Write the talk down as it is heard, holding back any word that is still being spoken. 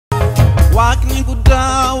Waaqni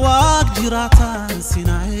guddaa waaq jiraataan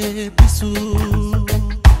sinaa eebbisu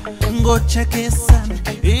gocha keessan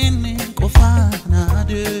inni qofaan na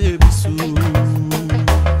deebisu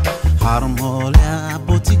harmoolee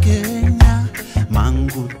abbootii keenya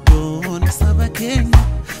maanguddoon saba keenya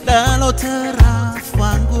dhaloota raaf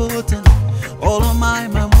waan gootan oolmaa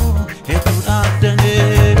himamoo hedduu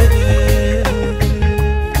dhaabdanee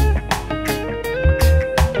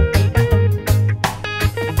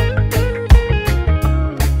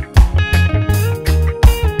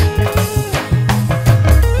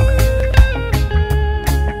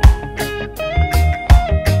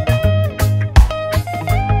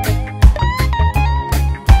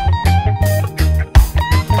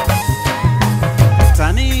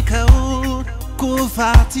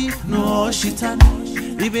Fati no shitan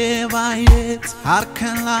ibe bayet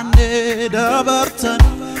harkan lande dabartan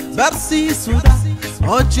barsi suda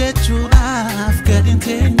ojechuda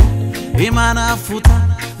afgadinten imana futa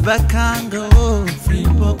bakango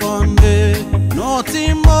fimbo konde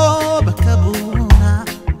notimo bakabuna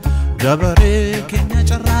dabare kenya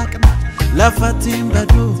charaqna lafatin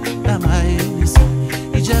badu damayis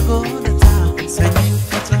ijagodata sanin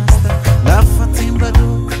fatasta lafatin badu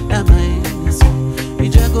damayis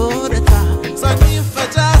Ijagoreta, Sani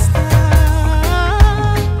Fajasta.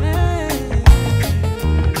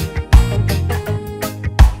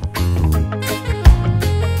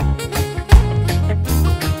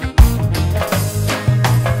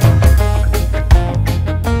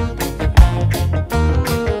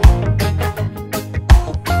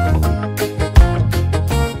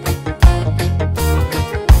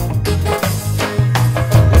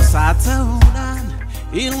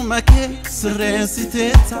 Ilmake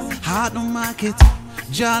sresiteta hadu maketa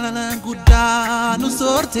jalala gudanu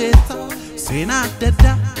sorteta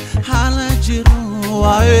sinadada halajiru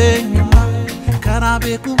waenyuma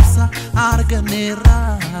karabe kumsa arganera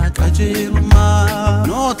kajilma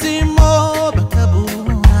notimo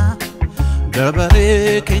bakabuna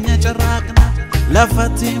dabare kenya charaqna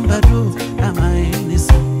lafatin badu amainis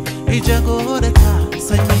ijagoreta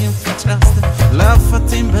sanin fachasta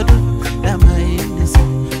lafatin badu amainis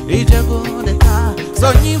Ijagoreta,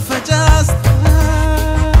 Soni Fajasta.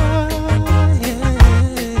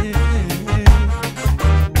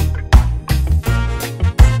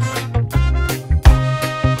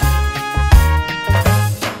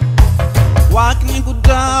 Waaqni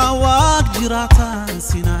guddaa waaq jiraataan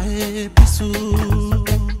sinaa eebbisu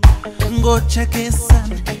gocha keessan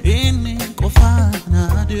inni qofaan na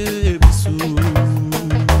deebisu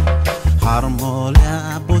harmoolee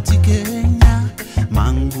abbootii keenya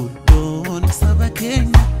Manguddoon saba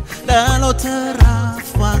keenya dhaloota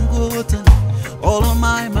raaf waan gootan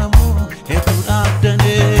oolmaa himamoo hedduu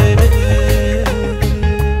dhaabdanee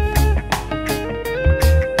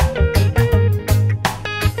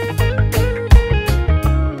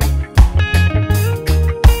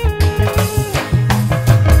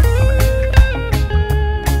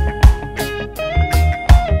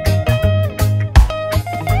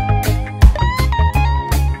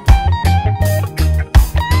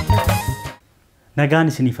Nagaan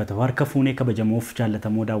isinifata harka fuunee kabajamoof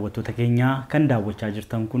jaallatamoo daawwattoota keenyaa kan daawwachaa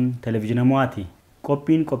jirtan kun televiziyoona Mo'aati.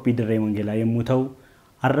 Qophiin qophii dirree wangeelaa yommuu ta'u,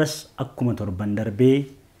 har'as akkuma torban darbee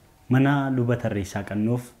mana Luba Tarreessaa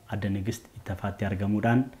Qannoof adda Nigist ittafaatti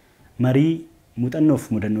argamuudhaan marii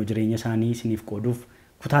muuxannoof mudannoo jireenya isaanii isiniif qooduuf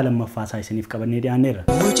kutaa lammaffaa isaa isiniif qabannee dhiyaanneerra.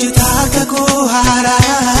 Hojjetaa kakuu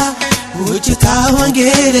haaraa, hojjetaa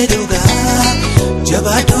wangeela dhugaa,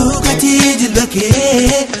 jabaaduu gatii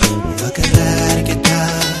dilbakee.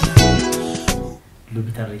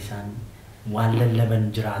 Lubi Tarreessaan waan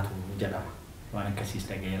lallaban jiraatu jedhama. Waan akkasiis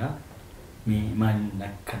dhaga'eera. Maal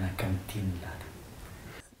akkamittiin laata?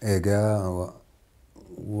 Egaa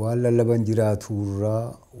waan lallaban jiraaturraa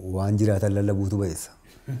waan jiraatan lallabuutu ba'eessa.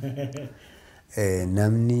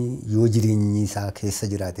 Namni yoo jireenyi isaa keessa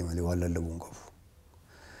jiraate malee waan lallabuu hin qabu.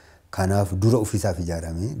 Kanaaf dura ofiisaaf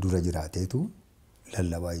ijaaramee dura jiraateetu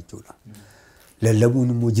lallabaa jechuudha. Lallabuun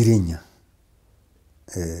immoo jireenya.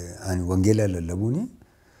 Ani wangeela lallabuun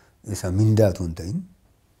isa mindaatu hin ta'in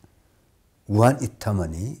waan itti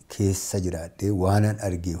amanee keessa jiraadhee waanan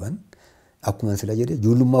argeefan akkuma sila jedhe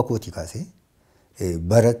ijoollummaa kootii kaasee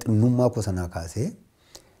bara xinnummaa koo sanaa kaasee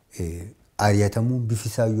ari'atamuun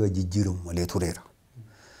bifisaa yoo jijjiiramu malee tureera.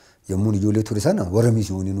 Yommuun ijoollee ture sana warra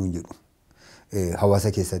misiyoonii nuun jedhu.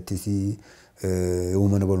 Hawaasa keessattis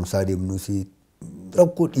mana barumsaa deemnus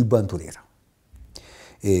rakkoo dhiibbaan tureera.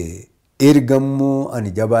 Ergammoo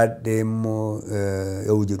ani jabaadhee immoo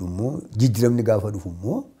yoo jedhu immoo jijjiiramni gaafa dhufu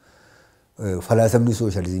immoo falaasamni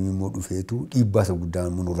sooshaalizimii immoo dhufeetu dhiibbaa isa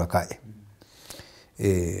guddaan nurra kaa'e.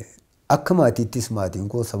 akka maatiittis maatiin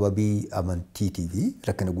koo sababii amantiitii fi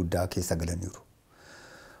rakkina guddaa keessa galaniiru.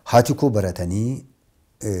 Haati koo baratanii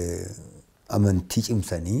amantii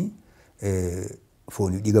cimsanii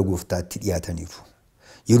foonii dhiiga gooftaatti dhiyaataniiru.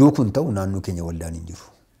 Yeroo kun ta'u naannoo keenya waldaan hin jiru.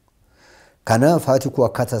 Kanaaf haati koo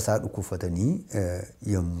akkaataa isaa dhukkubfatanii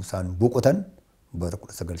yommuu isaan boqotan bara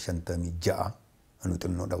 1956 anu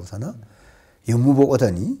xinnoo dhabu sana yommuu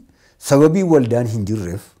boqotanii sababii waldaan hin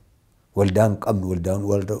jirreef waldaan qabnu waldaan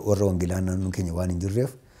warra wangeelaa naannoo keenya waan hin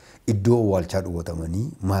jirreef iddoo awwaalchaa dhugootamanii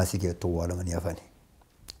maasii keessatti awwaalamanii hafani.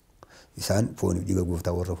 Isaan foonii dhiiga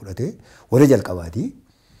gooftaa warra fudhate warra jalqabaati.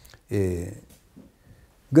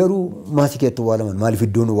 Garuu maasii keessatti awwaalaman maaliif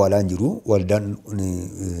iddoon awwaalaa hin jiru waldaan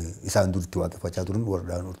isaan duritti waaqeffachaa turan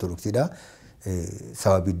waldaan ortodoksiidha.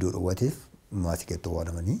 Sababii iddoo dhowwateef maasii keessatti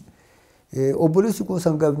awwaalamanii. Obboleessi koo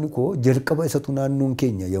sangafni koo jalqaba isatu naannoon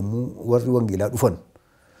keenya yommuu warri wangeelaa dhufan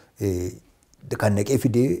kan naqee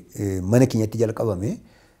fidee mana keenyatti jalqabame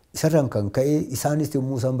isarraan kan ka'e isaanis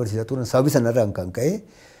yommuu isaan barsiisaa turan sababii sanarraan kan ka'e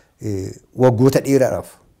waggoota dheeraadhaaf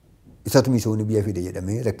isatu misoomni biyya fide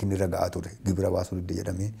jedhamee rakkinni irra ga'aa ture gibira baasuu didde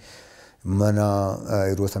jedhamee mana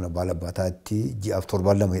yeroo sana baalabaataatti ji'aaf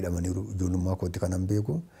 7 hidhamaniiru ijoollummaa kootti kanan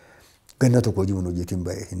beeku ganna tokko hojii mana hojjetiin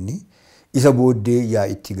ba'e inni isa booddee yaa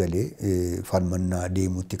itti galee falmannaa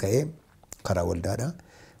deemuutti ka'ee karaa waldaadha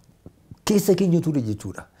keessa keenya ture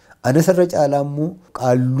jechuudha. Ana sarra caalaa immoo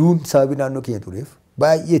qaalluun sababii naannoo keenya tureef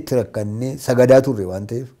baay'ee itti rakkannee sagadaa turre waan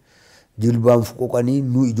ta'eef jilbaan fuqoqanii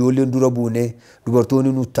nu ijoolleen dura buunee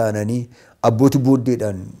dubartoonni nu taananii abbooti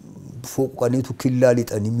booddeedhaan fuqoqaniitu killaa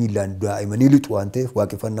lixanii miilaan daa'imanii lixu waan ta'eef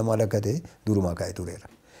waaqeffannaa maal akka ta'e durumaa kaa'ee tureera.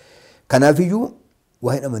 Kanaafiyyuu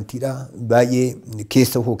waa'een amantiidhaa baay'ee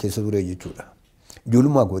keessa koo keessa ture jechuudha.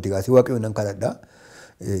 Ijoollummaa kooti kaasee waaqayyoon nan kadhadhaa.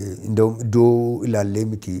 Iddoo ilaallee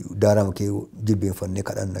miti daarama kee jilbeenfannee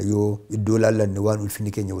kadhanna yoo iddoo ilaallanne waan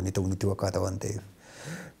ulfinni keenya wanni ta'u nutti fakkaata waan ta'eef.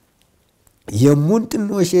 Yommuun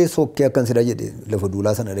xinnoo ishee sokkee akkan sida jedhe lafa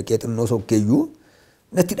duulaa sana dhaqee xinnoo sokkeeyyuu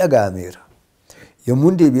natti dhaga'ameera.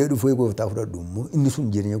 Yommuun deebi'ee dhufee gooftaa fudhadhu immoo inni sun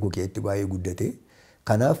jireenya koo keessatti baay'ee guddate.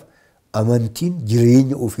 Kanaaf amantiin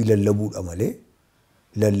jireenya ofii lallabuudha malee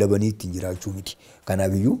lallabanii ittiin jiraachuu miti.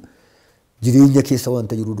 Kanaafiyyuu jireenya keessa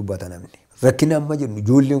wanta jiru dubbata namni. Rakkina amma jennu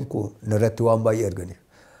ijoolleen koo narratti waan baay'ee arganiif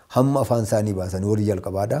hamma afaan isaanii baasanii warri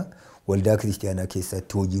jalqabaadhaa waldaa kiristiyaanaa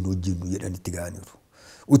keessatti hojiin hojjennu jedhan itti ga'aniiru.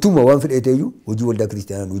 Utuma waan fedheeteeyyuu hojii waldaa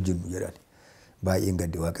kiristiyaanaa hojjennu jedhan baay'een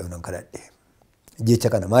gadde waaqayyoon nan kadhadhe. Jecha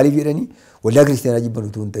kana maaliif jedhanii waldaa kiristiyaanaa jibban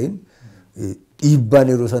utuu hin ta'in dhiibbaan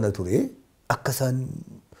yeroo sana ture akka isaan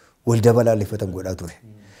waldaa balaaleffatan godhaa ture.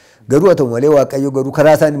 Garuu haa ta'u malee waaqayyo garuu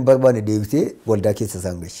karaa isaan hin barbaanne deebisee waldaa keessa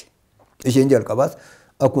isaan galche. Isheen jalqabaas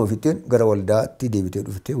akkuma fitteen gara waldaatti deebitee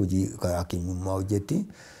dhuftee hojii hakimummaa hojjetti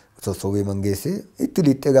sossobee mangeessee itti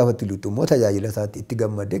lixxee gaafa itti lixxu immoo tajaajila isaatti itti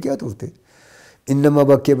gammaddee kiyaa turte. Inni amma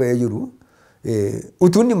bakkee ba'ee jiru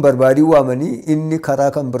utuun hin barbaadii waamanii inni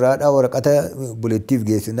karaa kan biraadhaa waraqata bulettiif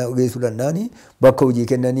geessuu danda'anii bakka hojii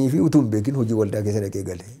kennanii fi utuun beekin hojii waldaa keessa dhaqee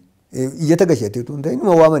gale. Iyyata gasheettee utuu hin ta'in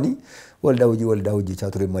nama waamanii waldaa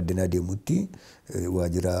hojjechaa ture maddinaa deemutti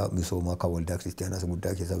waajjira misoomaa kan waldaa kiristiyaanaa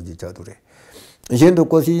guddaa keessa hojjechaa ture. Isheen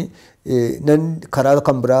tokkos nan karaa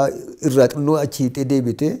kan biraa irraa xinnoo achi hiixee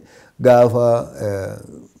deebite gaafa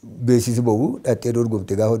beeksisi bahu dhattee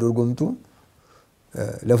dorgomte gaafa dorgomtu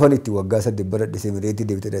lafan itti waggaa 8 baradhe semireetti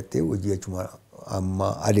deebite dhattee hojii achuma amma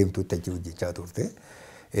adeemtuutti achi hojjechaa turte.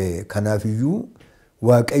 Kanaafiyyuu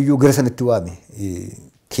waaqayyo gara sanatti waame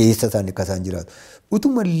keessa isaanii akka isaan jiraatu.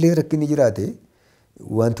 Utumallee rakkinni jiraate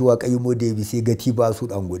wanti waaqayyo immoo deebisee gatii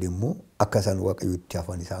baasuudhaan godhe immoo akka isaan waaqayyo itti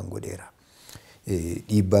hafan isaan godheera.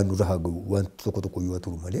 Dhiibbaan nurra haa gahu wanti tokko tokko yoo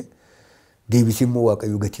turu malee deebisee immoo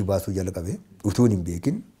waaqayyo gatii baasuu jalqabe utuu hin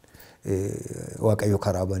beekin waaqayyo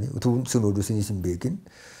karaa bane utuu sinoodosiinis hin beekin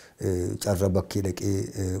carra bakkee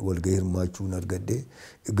dhaqee walgahii hirmaachuun argadde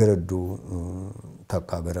gara iddoo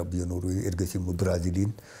takkaa gara biyya Noorwee ergasii immoo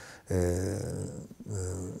Biraaziliin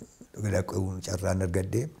dhaquun carraan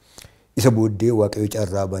argadde isa booddee waaqayyo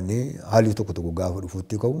carraa banee haalli tokko tokko gaafa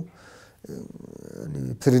dhufuutti ka'u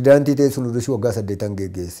Pirezidaantii ta'e sinoodosii waggaa 8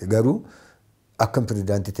 geggeesse garuu akkam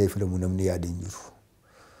pirezidaantii ta'e filamu namni yaade hin jiru.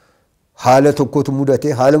 Haala tokkotu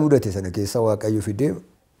mudate haala mudate sana keessa waaqayyo fidee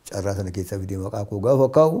carraa sana keessa fidee maqaa koo gaafa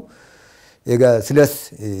kaa'u egaa silas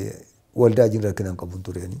waldaa jin rakkinaan qabuun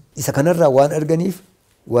tureeni. Isa kanarraa waan arganiif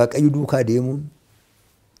waaqayyo duukaa deemuun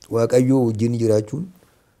waaqayyo wajjin jiraachuun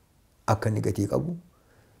akka inni gatii qabu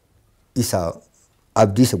isa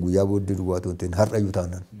abdii isa guyyaa booddee duwwaa ta'uun har'ayyuu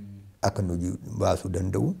taanaan akka hojii baasuu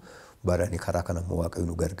danda'u barani karaa kana immoo waaqayyo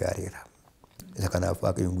nu gargaareera. Isa kanaaf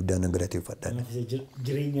waaqayyoon guddaan nan galateeffadha.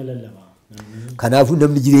 Jireenya lallabaa. Kanaafuu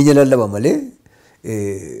namni jireenya lallaba malee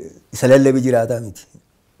isa lallabe jiraataa miti.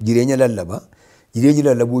 Jireenya lallabaa. Jireenya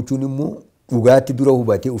lallabuu jechuun immoo dhugaatti dura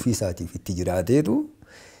hubatee ofii isaatiif itti jiraateetu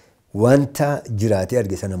wanta jiraatee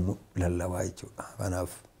arge sana immoo lallabaa jechuudha.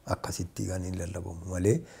 Kanaaf akkasitti kan hin lallabamu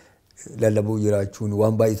malee lallabuu jiraachuun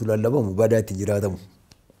waan baay'eetu lallabamu badaa itti jiraatamu.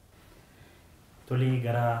 Tolee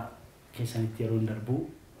gara keessanitti yeroo darbu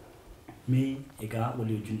mee egaa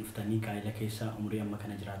walii wajjin dhuftanii gaa'ela keessa umurii amma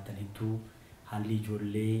kana jiraattanittu haalli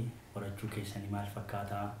ijoollee horachuu keessanii maal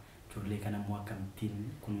fakkaataa? Ijoollee kana immoo akkamittiin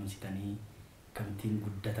kunuunsitanii akkamittiin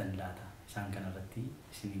guddatan laata? Isaan kanarratti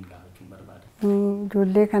isiniin gaafachuun barbaada.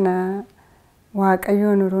 Ijoollee kana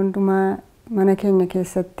Waaqayyoon yeroo hundumaa mana keenya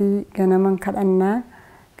keessatti ganaman kadhannaa,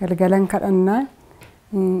 galgalan kadhannaa,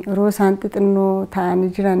 yeroo isaan xixinnoo ta'anii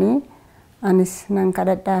jiranii anis nan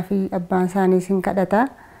kadhadhaa fi abbaan isaaniis hin kadhata.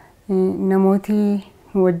 Namooti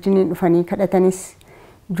wajjiniin dhufanii kadhatanis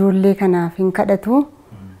ijoollee kanaaf hin kadhatu.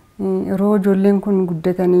 Yeroo ijoolleen kun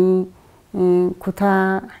guddatanii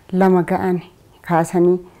kutaa 2 ga'an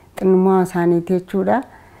kaasanii xinnummaa isaaniiti jechuudha.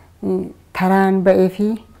 Taraan ba'ee fi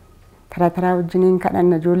taraa wajjiniin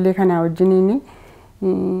kadhanna ijoollee kanaa wajjiniin.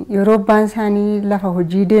 Yeroo abbaan isaanii lafa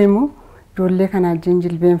hojii deemu ijoollee kanaa wajjin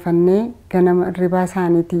jilbeenfannee ganama hirribaa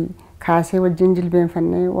isaaniitii kaasee wajjin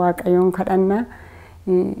jilbeenfannee Waaqayyoon kadhanna.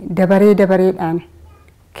 Dabareedhaan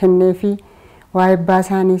kennee fi waa'ee abbaa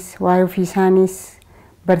isaaniis waa'ee ofii isaaniis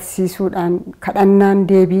barsiisuudhaan kadhannaan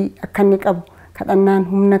deebii akka inni qabu kadhannaan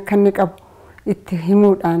humna akka inni qabu itti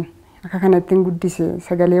himuudhaan akka kanattiin guddise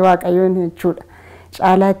sagalee Waaqayyoon jechuudha.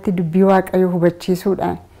 Caalaatti dubbii Waaqayyoo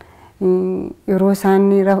hubachiisuudhaan yeroo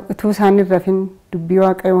utuu isaanii rafin dubbii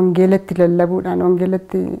Waaqayyoo wangeelatti lallabuudhaan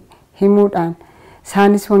wangeelatti himuudhaan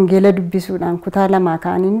isaanis wangeela dubbisuudhaan kutaa 2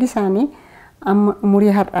 ka'anii hundi isaanii amma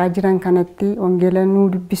umurii har'aa jiran kanatti wangeela nuu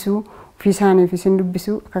dubbisuu ofii isaaniifis hin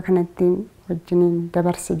dubbisuu akka kanattiin wajjiniin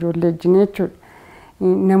dabarse ijoollee wajjin jechuudha.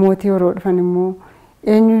 Namooti yeroo dhufan immoo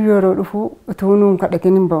eenyu yeroo dhufu utuu nuun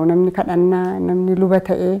kadhatin hin ba'u. Namni kadhannaa namni luba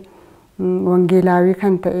ta'ee wangeelaawii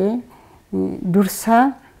kan ta'ee dursaa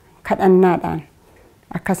kadhannaadhaan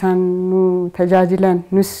akka isaan nu tajaajilan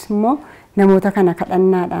nus immoo namoota kana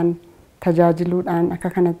kadhannaadhaan tajaajiluudhaan akka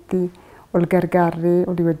kanatti ol gargaarree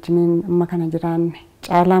olii wajjiniin amma kana jiraanne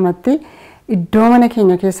caalaamatti iddoo mana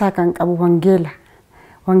keenya keessaa kan qabu wangeela.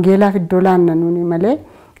 Wangeelaaf iddoo laanna nuuni malee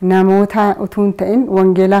namoota utuu hin ta'in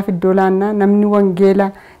wangeelaaf iddoo laannaa namni wangeela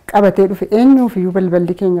qabatee dhufe eenyuufiyyuu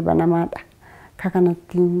balballi keenya banamaadha. Akka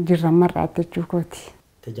kanatti jirran mar'aatti jechuu kooti.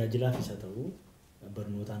 Tajaajilaaf isa ta'u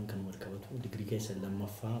barnootaan kan wal qabatu digirii keessa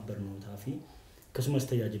 2ffaa barnootaa fi akkasumas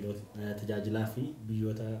tajaajilaa fi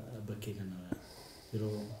biyyoota bakkee kana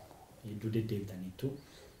yeroo hedduu deddeebitaniittu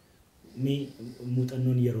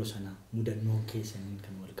muuxannoon yeroo sana mudannoo keessaniin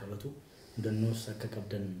kan wal qabatu mudannoos akka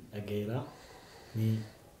qabdan dhagayeera.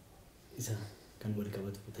 Isa kan wal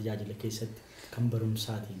qabatu tajaajila keessatti kan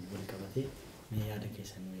barumsaatiin wal qabate mee yaada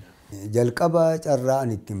keessanii jira. Jalqaba carraa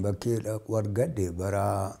ani ittiin bakkee dhaqu argadhe bara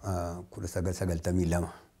 1992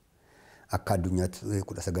 akka addunyaatti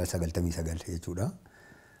 1999 jechuudha.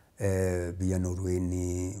 Biyya Noorween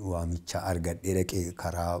waamicha argadhee dhaqee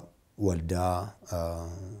karaa waldaa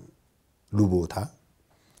Luboota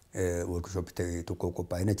workshooppii tokko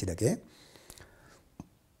qophaa'een achi dhaqee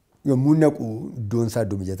yommuu naqu iddoon isaa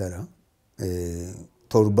iddoo mijataadha.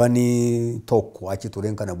 Torbanii tokko achi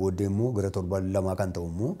tureen kana booddee immoo gara torban 2 kan ta'u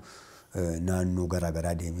immoo naannoo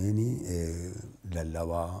garaagaraa deemeen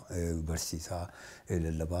lallabaa barsiisaa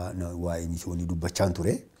lallabaa waa'ee misoomii dubbachaan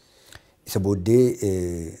ture. Isa booddee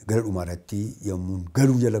gara dhumaarratti yommuu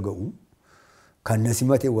galuu jala ga'u kan na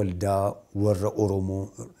simate waldaa warra Oromoo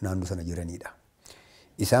naannoo sana jiranidha.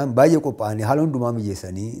 Isaan baay'ee qophaa'anii haala hundumaa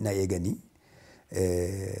mijeessanii na eeganii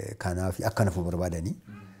kanaaf akka nafu barbaadanii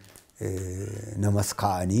namas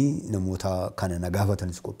kaa'anii namoota kana na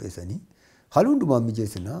gaafatanis qopheessanii haala hundumaa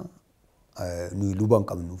mijeessinaa nuyi luba hin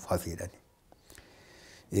qabnuuf hafeedhani.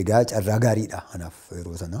 Egaa carraa gaariidha anaaf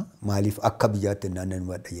yeroo sana maaliif akka biyyaatti naannan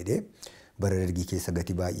wadha jedhee bara dargii keessa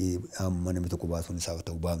gatii baay'ee amma namni tokko baasuun isaa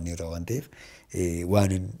ta'u baafnee irraa waan ta'eef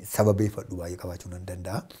waan sababeeffadhu baay'ee qabaachuu nan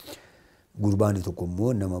danda'a. Gurbaan tokko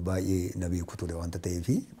immoo nama baay'ee na beeku ture waan ta'eef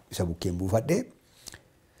isa bukkeen buufadhee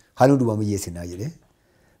haala hundumaa mijeessinaa jedhee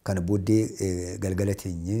kana booddee galgala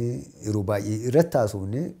teenyee yeroo baay'ee irratti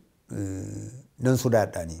haasofne nan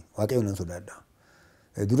sodaadhaani waaqayyo nan sodaadha.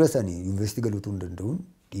 Dura sanii yuunivarsiitii galuutuu hin danda'uun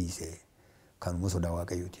dhiisee kanuma sodaa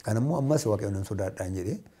waaqayyooti. Kanammoo ammas waaqayyo nan sodaadhaan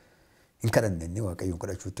jedhee hin kadhannee waaqayyoon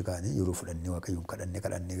kadhachuutti kaane yeroo fudhannee waaqayyoon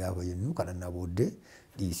kadhannee gaafa jennu kadhannaa booddee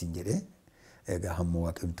dhiisin jedhee egaa hamma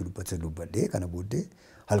waaqayyoon dubbadhee kana booddee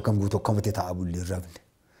halkan guutuu akkamatti taa'aa bullee rafne.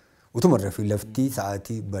 Utuma rafii laftii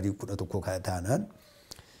sa'aatii barii 11 taanaan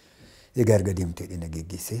egaa erga deemtee dhina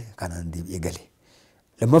geggeessee kanaan deebi'ee gale.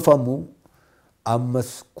 Lammaffaa immoo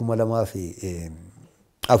ammas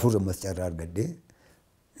 2004 ammas carraa argadhee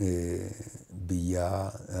biyya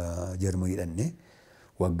Jarmanii dhannee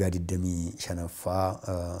waggaa 25ffaa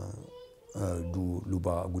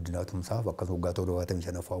Luba guddinaa tumsaaf akkasumas waggaa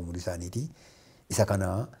 75ffaa umurii isaaniiti. Isa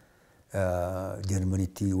kana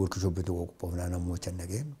Jarmaniitti workshopii tokko qophoofnaan ammoo achi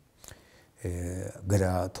dhaqee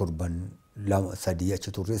gara torban 2-3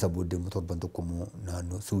 achi turre. Isa booddee immoo torban tokko immoo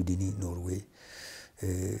naannoo Suudinii, Noorwee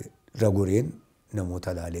ragoreen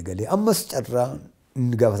namoota laalee galee ammas carraa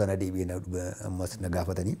inni gaafa sana deebi'ee ammas na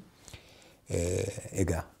gaafatanii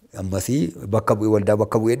egaa ammasii bakka bu'ee waldaa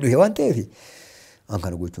bakka bu'ee dhufe waan ta'eef an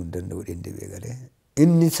kana gochuu hin danda'u deebi'ee galee.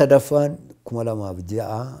 Inni sadaffaan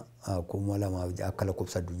 2006 akka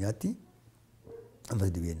lakkoofsa addunyaatti ammas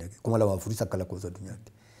deebi'ee dhaqe. 2004 akka lakkoofsa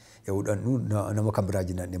addunyaatti. Yaa'uudhaan nama kan biraa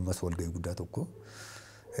jinnaan ammas walgahii guddaa tokko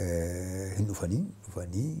hin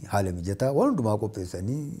dhufanii haala mijataa waan hundumaa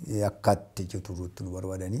qopheessanii akkaatti turuutti nu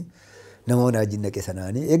barbaadanii nama wajjin dhaqe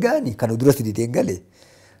sanaanii egaani kana dura siditeen gale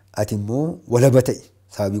ati immoo walaba ta'e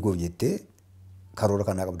sababii koof jettee karoora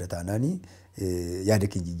kanaa qabda taanaanii yaada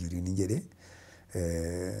kee jijjiiriin jedhee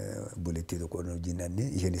bulettii tokko wajjin dhannee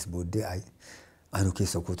isheenis booddee anu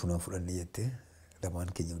keessa kootu naan fudhanne jettee lamaan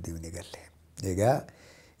keenya deebinee galle. Egaa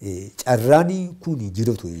carraani kuni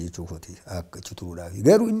jiratu jechuukooti akka achi turuudhaaf.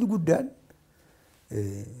 Garuu inni guddaan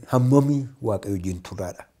hammamii Waaqayyo wajjin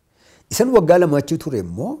turaadha. Isan waggaa lama achi ture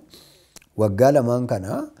immoo waggaa lamaan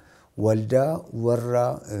kana waldaa warra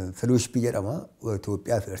fellowship jedhama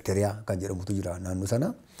Itoophiyaa fi Eertiriyaa kan jedhamutu jira naannoo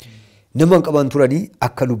sana. Nama qaban turanii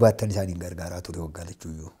akka lubaattan isaanii gargaaraa ture waggaa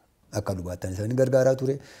lachuuyyuu. Akka lubaattan isaanii gargaaraa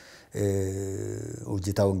ture.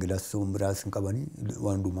 Hojjetaa wangeelaas biraas hin qabanii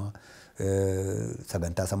waan hundumaa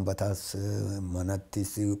sagantaa sanbataas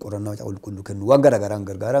manattis qorannaa qulqulluu kennu waan garaagaraan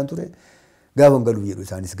gargaaraan ture. Gaafa galuu jedhu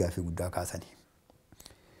isaanis gaaffii guddaa kaasanii.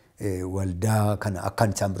 Waldaa kana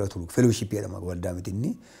akkan isaan bira turu fellowship jedhama waldaa miti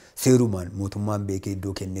inni seerumaan mootummaan beekee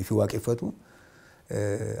iddoo kennee fi waaqeffatu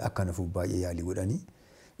akka nafuuf baay'ee yaalii godhanii.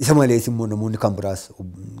 Isa malees immoo namoonni kan biraas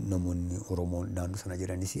namoonni Oromoo naannoo sana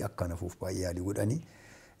jiranis akka nafuuf baay'ee yaalii godhanii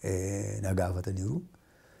na gaafataniiru.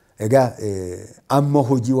 Egaa amma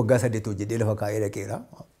hojii waggaa 8 hojjedhee lafa kaa'ee dhaqeera.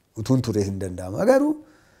 Utuun turrees hin danda'ama. Garuu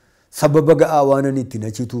sababa ga'aa waan ani ittiin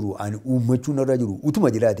achi turu ani uummachuun irra jiru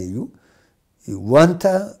utuma jiraateeyyuu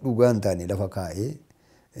wanta dhugaa hin taane lafa kaa'ee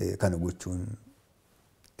kana gochuun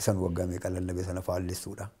isan waggaa meeqa lallabee sana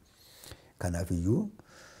faallessuudha. Kanaafiyyuu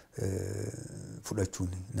fudhachuun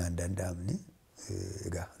naan danda'amne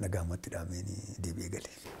egaa nagaamatti dhaameen deebi'ee gale.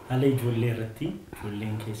 Haala ijoollee irratti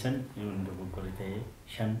ijoolleen keessan yoo dogoggore ta'ee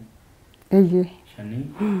 5 shanii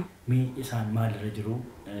mee isaan maalirra jiru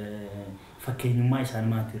fakkeenyummaa isaan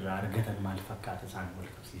maatirraa argatan maal fakkaata isaan wal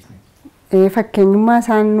qabsiisne? Fakkeenyummaa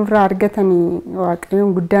isaan nurraa argatanii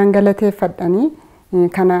Waaqayyoon guddaan galateeffadhanii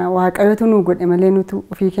kana Waaqayyotu nu godhe malee nuti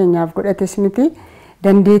ofii keenyaaf godhates miti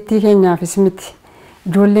dandeettii keenyaafis miti.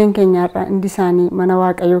 Ijoolleen keenyaarraa hundi isaanii mana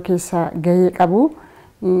Waaqayyoo keessaa gahee qabu.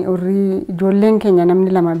 Ijoolleen keenya namni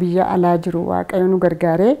 2 biyya alaa jiru Waaqayyo nu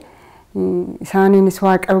gargaaree isaaniinis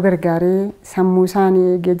Waaqayyo gargaaree sammuu isaanii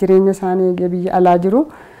eegee jireenya isaanii eegee biyya alaa jiru.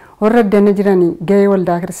 Warra addana jiranii gahee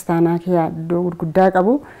waldaa kiristaanaa keessaa iddoo gurguddaa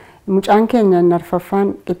qabu. Mucaan keenya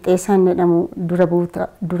narfaffaan qixxeessaan jedhamu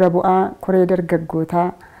dura bu'aa koree dargaggootaa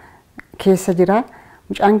keessa jira.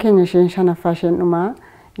 Mucaan keenya isheen 5ffaa isheen dhumaa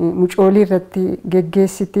mucoolii irratti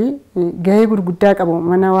geggeessiti gahee gurguddaa qabu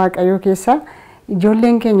mana Waaqayyoo keessa.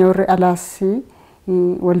 Ijoolleen keenya warri alaas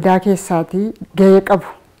waldaa keessaati gahee qabu.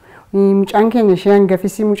 Mucaan keenya ishee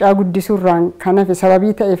hangafisi mucaa guddisuurraan kan hafe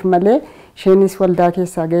sababii ta'eef malee isheenis waldaa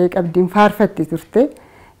keessaa gahee qabdiin faarfatti turte.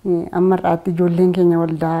 Amma irraatti ijoolleen keenya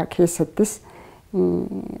waldaa keessattis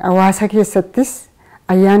hawaasa keessattis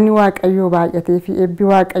ayyaanni Waaqayyoo baay'atee fi eebbi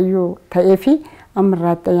Waaqayyoo ta'ee fi amma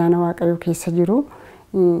irraatti ayyaana Waaqayyoo keessa jiru.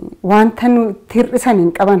 Wanta nuti hir'isan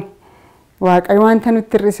hin qaban. Waaqayyo wanta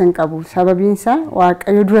nuti hir'isan qabu. Sababiin isaa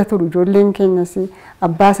Waaqayyo dura turu ijoolleen keenyas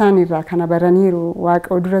abbaa isaaniirraa kana baraniiru.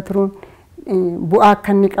 Waaqayyo dura turuun bu'aa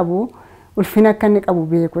akka inni qabu, ulfina akka inni qabu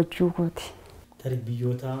beekachuu kooti. Tarii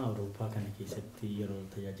biyyoota Awurooppaa kana keessatti yeroo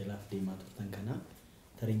tajaajilaaf deemaa turtan kana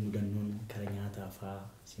tarii mudannoon karaa nyaataa fa'aa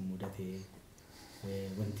si mudatee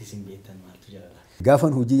wanti isin beektan maaltu jira?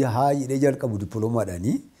 Gaafan hojii haa jedhee jalqabu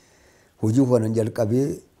dippiloomaadhaanii hojii kanan jalqabee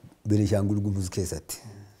Beenishaangul Gumuz keessatti.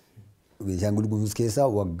 Beenishaangul Gumuz keessa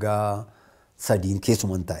waggaa 3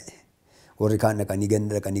 keessuman taa'e. Warri kaan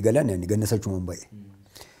dhaqanii galan ganna sachuman ba'e.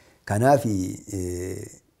 Kanaaf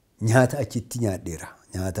nyaata achitti nyaadheera.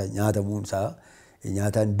 Nyaatamuun isaa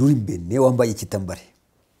nyaataan dur hin beekne waan baay'ee achitti bare.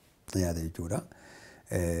 Nyaata jechuudha.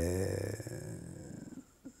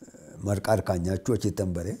 marqaa harkaan nyaachuu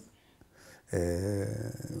achittan bare.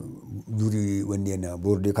 Durii wanni ana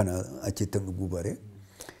boordee kana achittan dhuguu bare.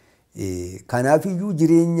 Kanaafiyyuu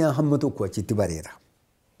jireenya hamma tokko achitti bareera.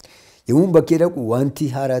 Yommuu bakkee dhaqu wanti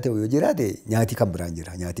haaraa ta'u yoo jiraate nyaati kan biraan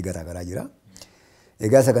jira. Nyaati garaagaraa jira.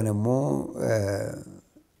 Egaa isa kana immoo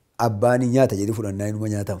abbaan nyaata jedhee fudhannaa inuma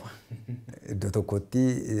nyaatama. Iddoo tokkotti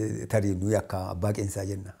tarii nuyi akka abbaa qeensaa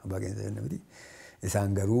jenna. Abbaa qeensaa jenna miti.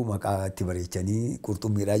 Isaan garuu maqaa itti bareechanii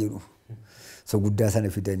qurxummiidhaa jedhu. So guddaa sana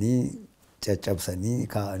fidanii caccabsanii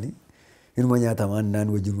kaa'anii inuma nyaatama naan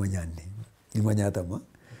wajjin inuma nyaanne. Inuma nyaatama.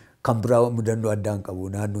 Kan biraa mudannoo addaan qabu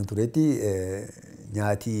naannoon turetti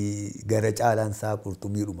nyaati gara caalaan isaa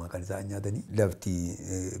qurxummiidhuma kan isaan nyaatanii lafti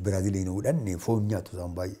Biraaziliin hodhanne foon nyaatu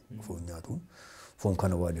isaan baay'ee foon nyaatu. Foon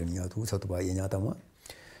kana waadanii nyaatu isatu baay'ee nyaatama.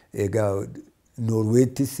 Egaa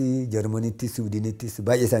Noorweettis, Jarmanittis, Suudiinittis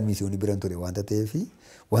baay'ee isaan miisiyoonii biran ture waanta ta'eef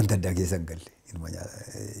wanta addaa keessa hin galle inuma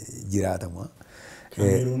jiraatama.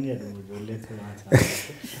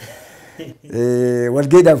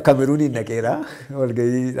 Walga'iidhaaf Kaameruuniin dhaqeera.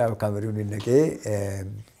 Walga'iidhaaf Kaameruuniin dhaqee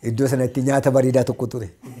iddoo sanatti nyaata bareedaa tokko ture.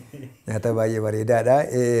 Nyaata baay'ee bareedaadha.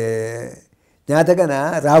 Nyaata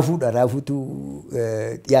kana raafuudha. Raafuutu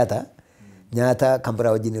dhiyaata. Nyaata kan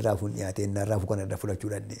biraa wajjin raafuun dhiyaate innaan raafuu kana irra fudhachuu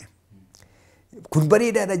danda'e. Kun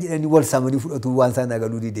bareedaadha jedhanii wal saamanii fudhatu waan isaan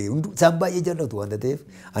agaluu didee. Isaan baay'ee jaallatu waanta ta'eef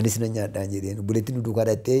anis nan nyaadhaan jedheen. Buleetti nu duukaa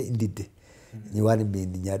dhattee hin didde. Waan hin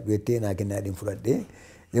beekne nyaadhu jettee naa kennaadhaan fudhadhee.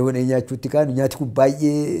 Yoo nyaachuutti kaanu nyaati kun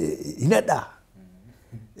baay'ee hin hadhaa.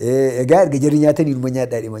 Egaa erga jarri nyaatanii inuma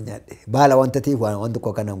nyaadhaa dhima nyaadhe. Baala waanta ta'eef waan tokko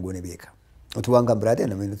akkanaan goone beeka. Utuu waan kan biraa ta'e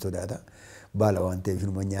namni sodaata. Baala waan ta'eef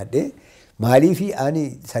inuma nyaadhe. Maaliif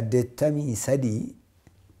ani 83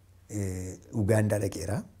 Ugaandaa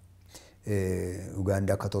dhaqeera.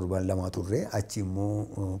 Ugaandaa akka 7 turre achi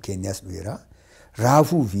immoo Keeniyaas dhufeera.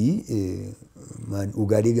 Raafuu fi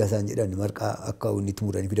ugaarii gaasaan jedhan marqaa akka inni itti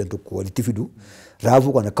muranii fidan tokko walitti fidu.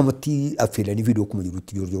 Raafuu kan akkamatti affeelanii fidu akkuma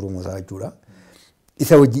jirutti jorjoroo mosaa jechuudha.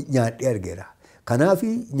 Isa wajjin nyaadhee argeera. Kanaaf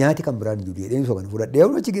nyaati kan biraan jiru jedhee isa kana fudhadhee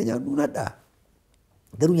yoo achi geenyaan nuunadhaa.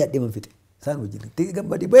 Garuu nyaadhee man fixe. Isaan wajjin itti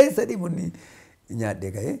gammadee baay'ee dhimmoonni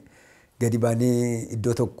nyaadhee ka'ee gadi baanee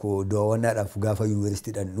iddoo tokko daawwannaadhaaf gaafa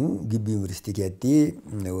yuunivarsiitii dhannu gibbii yuunivarsiitii keessatti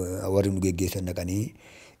warri nu geggeessan dhaqanii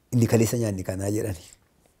inni kaleessa nyaanni kanaa jedhani.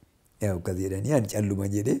 Akkas jedhanii ani calluma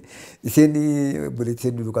jedhee isheen buleetti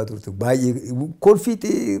isheen duukaa turte baay'ee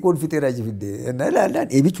kolfiitee raajii fiddee ilaalaan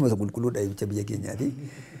eebichuma isa qulqulluudha eebicha biyya keenyaati.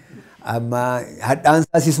 Amma hadhaan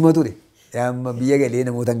saasisuma ture. Amma biyya galee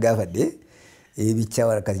namoota gaafadhee eebicha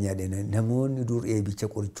akkas nyaadhee namoonni dur eebicha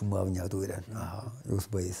qorichummaaf nyaatu jedhan. Yoos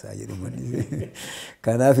baay'eessaa jedhaman.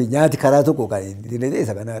 Kanaaf nyaati karaa tokko kan inni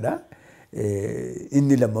isa kanaadha.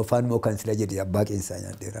 Inni lammaffaan immoo kan sila jedhe abbaa qeensaa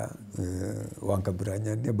nyaadheera. Waan kan biraa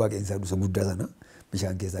nyaanne abbaa qeensaa dhusa guddaa sana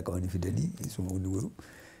bishaan keessaa qabanii fidanii suma inni godhu.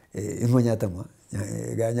 Inuma nyaatama.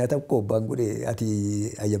 Egaa nyaata akkoo abbaan godhe ati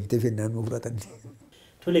ayyamtee fennaan nu fudhatan.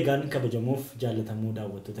 Tole gaan kabajamuuf jaalatamuu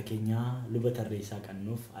daawwattoota keenyaa luba Tarreessaa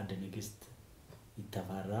Qannoof adda Nigist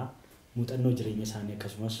Ittafaarraa muuxannoo jireenya isaanii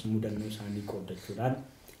akkasumas mudannoo isaanii qoodachuudhaan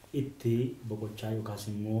itti boqochaa yookaas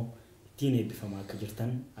immoo ittiin eebbifamaa akka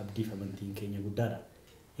jirtan abdii fi amantiin keenya guddaadha.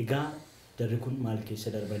 Egaa darri kun maal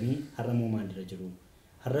keessa darbanii har'a moo maalirra jiru?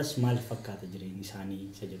 Har'as maal fakkaata jireenyi isaanii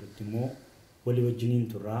isa jedhutti immoo walii wajjiniin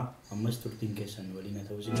turraa ammas turtiin keessan waliin haa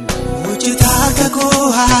ta'u isin. Hojjetaa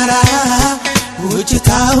kakuu haaraa,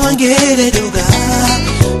 hojjetaa wangeela dhugaa,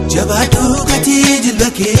 jabaaduu gatii jilba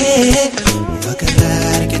kee fakkataa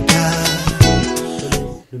argataa.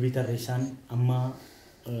 Lubii Tarreessaan amma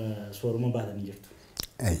sooruma baatanii jirtu.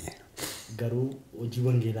 Garuu hojii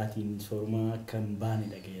wangeelaatiin sooruma kan baane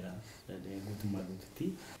dhageera guutummaa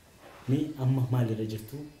guututti. Ni amma maalirra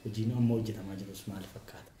jirtu? Hojiin amma hojjetamaa jirus maal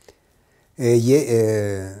fakkaata?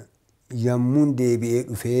 Yommuun deebi'ee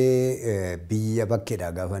dhufee biyya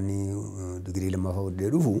bakkeedhaa gaafa inni digirii lammaffaa hojjetee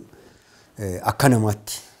dhufu akka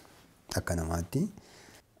namaatti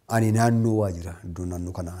ani naannoo waa jira iddoo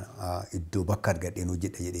naannoo kana iddoo bakka argadheen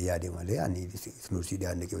hojjedha jedhee yaade malee ani yuunivarsiitii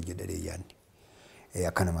dhaqee hojjedha jedhee yaadne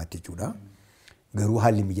akka namaatti jechuudha. Garuu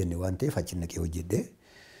haalli mijanne waan ta'eef achi dhaqee hojjedhe.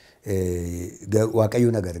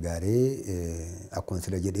 Waaqayyo na gargaaree akkuma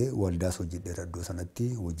sila jedhee waldaas hojjedheera iddoo sanatti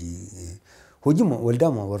hojiima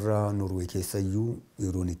waldaama warra Noorwee keessayyuu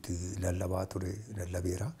yeroon itti lallabaa ture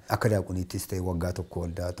lallabeera. Akka daaqoniittis ta'e waggaa tokko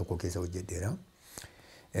waldaa tokko keessa hojjedheera.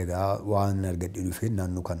 Egaa waan argadhee dhufee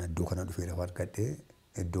naannoo kana iddoo kana dhufee lafa argadhee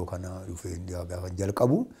iddoo kana dhufee gaafa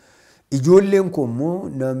jalqabu ijoolleen koo immoo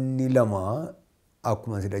namni lama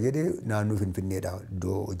akkuma sila jedhee naannoo Finfinneedha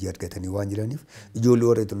iddoo hojii argatanii waan jiraniif ijoollee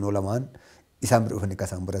warra xinnoo lamaan isaan bira dhufanii akka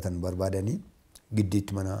isaan baratan barbaadanii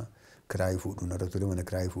giddiitti mana kiraayii fuudhuun irra ture mana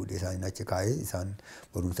kiraayii fuudhee isaan achi kaa'ee isaan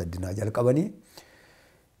barumsa addunyaa jalqabanii.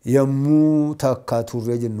 Yommuu takka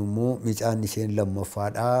turre jennu immoo mucaan isheen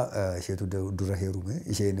lammaffaadhaa isheetu dura heerume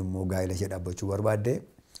isheen immoo gaa'ela ishee dhaabbachuu barbaadde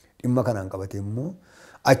dhimma kanaan qabate immoo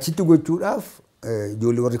achitti gochuudhaaf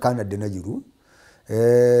ijoollee warri kaan addana jiru.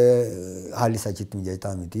 Haalli isaa achitti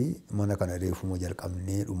mijataa miti mana kana reefuma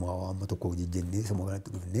jalqabnee dhumaa amma tokko jijjennee sama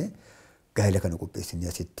kanatti dhufnee gaa'ela kana qopheessinee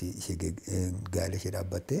asitti ishee gaa'ela ishee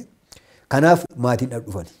dhaabbatte. Kanaaf maatiin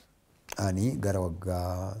dhufani. Ani gara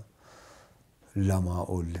waggaa lama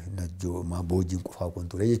ol najjoo boojjiin qofaa kun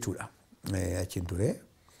ture jechuudha. Achiin ture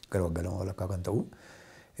gara waggaa lama walakkaa kan ta'u.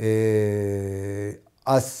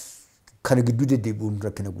 As kana gidduu deddeebi'uun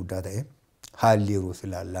rakkina guddaa ta'e haalli yeroo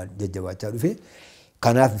ilaallaan jajjabaachaa dhufe.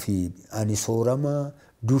 Kanaaf ani soorama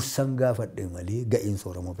dursan gaafadhe malee ga'een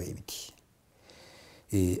soorama ba'e miti.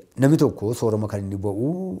 Namni tokko soorama kan inni ba'u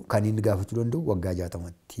kan inni gaafachuu danda'u waggaa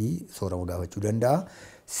 60tti soorama gaafachuu danda'a.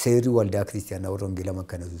 Seerri waldaa kiristiyaanaa warra wangeelaa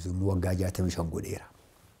makana Yesuus immoo waggaa 65 godheera.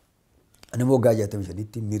 Ani waggaa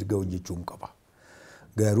 65tti mirga hojjechuun qaba.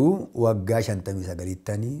 Garuu waggaa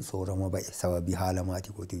 59tti soorama ba'e sababii haala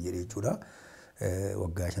maatii kootiif jedhee jechuudha.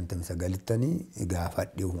 Waggaa 59tti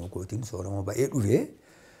gaafadhee uuma kootiin soorama ba'ee dhufe.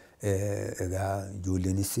 Egaa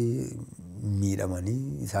ijoolleenis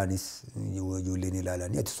miidhamanii isaanis ijoolleen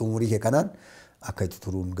ilaalanii ati umurii kee kanaan akka itti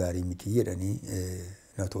turuun gaarii miti jedhanii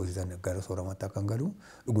na toosisan gara sooramaatti akkan galu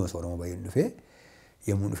dhuguma soorama baay'een dhufe.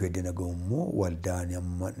 Yommuu dhufee dinaga'u immoo waldaan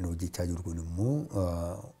amma hojjechaa jiru kun immoo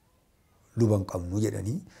luba hin qabnu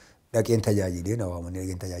jedhanii dhaqeen tajaajilee na waamanii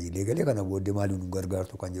dhaqeen tajaajilee galee kana booddee maaliif nu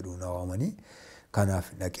gargaartu kan jedhu na waamanii. Kanaaf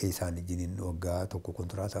dhaqee isaan wajjin waggaa tokko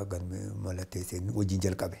kontiraataa mallatteessee wajjin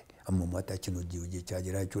jalqabe. Amma ammaatti achiin hojii hojjechaa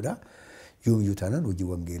jira jechuudha. Yoomiyyuu taanaan hojii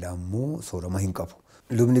wangeelaa immoo soorama hin qabu.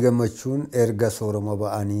 Lubni gammachuun erga soorama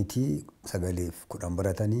ba'aniitii 9-10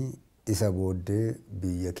 baratanii isa booddee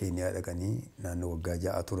biyya Keeniyaa dhaqanii naannoo waggaa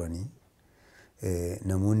 6 turanii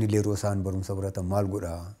namoonni yeroo isaan barumsa baratan maal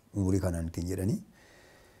godhaa umurii kanaan ittiin jedhanii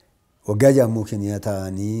waggaa 6 immoo Keeniyaa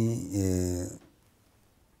ta'anii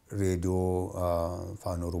reediyoo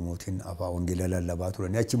afaan Oromootiin afaan wangeelaa lallabaa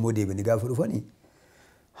turanii achi immoo deebi'anii gaafa dhufanii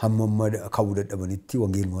hamma ka'uu dadhabanitti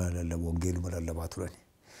wangeeluma lallabaa turanii.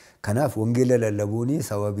 Kanaaf wangeela lallabuun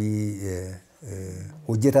sababii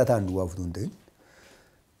hojjetaa ta'an duwwaa utuu hin ta'in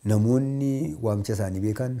namoonni waamicha isaanii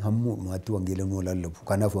beekan hammuudhumaatti wangeela nuu lallabu.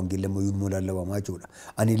 Kanaaf wangeela ammayyuu nuu lallabamaa jechuudha.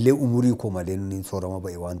 Ani illee umurii koo malee soorama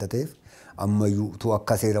ba'e waanta ta'eef ammayyuu utuu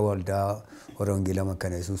akka seera waldaa warra wangeelaa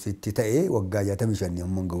makana Yesuusitti ta'ee waggaa 65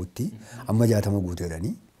 amma gahutti amma 60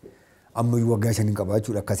 guuteeranii ammayyuu waggaa 5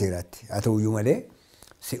 qabaachuudha akka seeraatti. Haa ta'uyyuu malee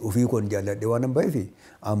ofii koon jaalladhee waan hin ba'eef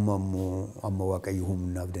amma waaqayyo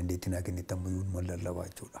humnaaf dandeettii naa kennetti ammayyuu numa lallabaa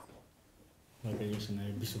jechuudha. Waaqayyo sinaa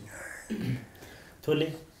eebbisu.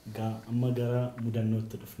 Tole amma gara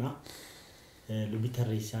mudannootti dhufna. Lubi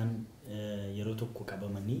Tarreessaan yeroo tokko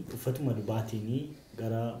qabamanii uffatuma dubaatiin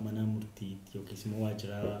gara mana murtiitti yookiis immoo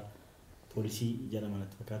waajjira poolisii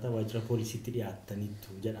jedhamanatti fakkaata waajjira poolisiitti dhiyaataniitu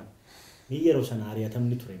jedhama. Yeroo sana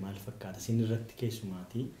ari'atamni ture maal fakkaata? Isin irratti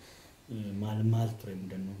keessumaatii maal ture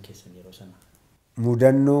mudannoon keessan yeroo sana?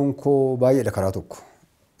 Mudannoon koo baay'eedha karaa tokko.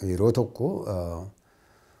 Yeroo tokko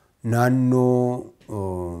naannoo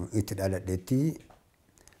itti dhaladheetti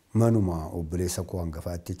manuma obboleessa koo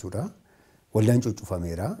hangafaatti jechuudha. Waldaan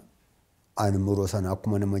cuccufameera. Ani yeroo sana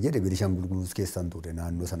akkuma nama jedhe Beenishaangul Gumuz keessan ture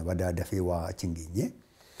naannoo sana badaa dafee waa achi hin geenye.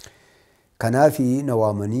 Kanaaf na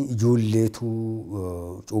waamanii ijoolleetu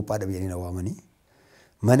cuuphaa dhabanii na waamanii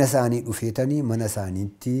mana isaanii dhufeetanii mana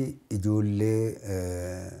isaaniitti ijoollee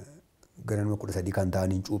gara 13 kan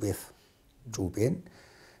ta'aniin cuupheen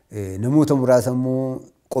namoota muraasa immoo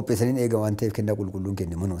qopheessanii eega waan ta'eef kennaa qulqulluun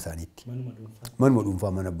kenne manuma isaaniitti. Manuma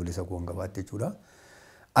dhuunfaa mana obboleessa koo hangafaatti jechuudha.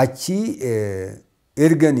 Achi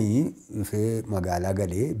erganii dhufee magaalaa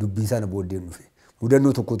galee dubbiin sana booddeen dhufe.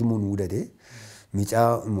 Mudannoo tokkotu immoo nu mudate.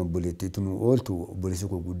 Micaa obboleettiitu nu ooltu obboleessi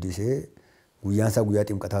koo guddisee guyyaan isaa guyyaa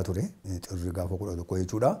ximqataa ture. Xirri gaafa 11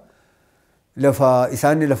 jechuudha.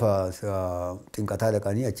 Isaan lafa ximqataa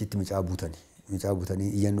dhaqanii achitti micaa buutanii. Micaa buutanii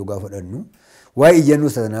iyyannoo gaafa dhannu. Waa'ee iyyannoo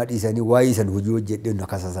sanaa dhiisanii waa'ee isan hojii hojjedhee nu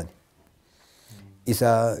akasasan.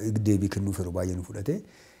 Isa deebii kennuuf yeroo baay'ee nu fudhate.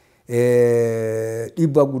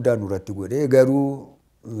 Dhiibbaa guddaa nurratti godhee garuu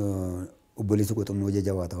obboleessi koo xinnoo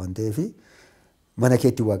jajjabaata waan ta'eef mana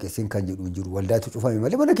keetti waaqessin kan jedhu hin jiru. Waldaatu cufame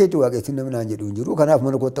malee mana keetti waaqessin namni naan jedhu hin jiru. Kanaaf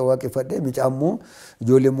mana kootti waaqeffadhee micaa immoo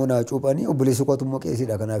ijoollee immoo naa cuuphanii obboleessi kootu immoo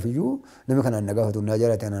qeesiidha. Kanaaf iyyuu namni kanaan na gaafatu naa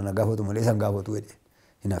jaalate anaan na gaafatu malee isaan gaafatu jedhe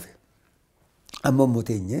hin hafe. Amma immoo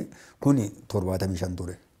teenye kun 75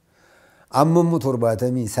 ture. Amma immoo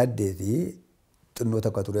 78 xinnoo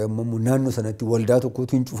takka ture ammoo naannoo sanatti waldaa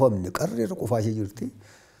tokkotu hin cufamne qarreera qofaa ishee jirti.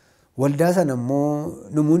 Waldaa sana immoo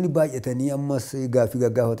namoonni baay'atanii ammas gaaffii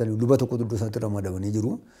gaggaafatanii luba tokkotu iddoo sanatti ramadamanii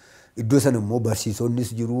jiru. Iddoo sana immoo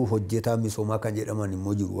barsiisonnis jiru, hojjetaa misoomaa kan jedhaman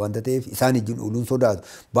immoo jiru wanta ta'eef isaan ijjiin ooluun sodaatu.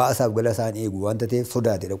 Ba'asaaf gala isaan eegu wanta ta'eef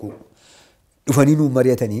sodaate dhaqu. Dhufanii nuun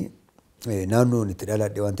mari'atanii naannoon itti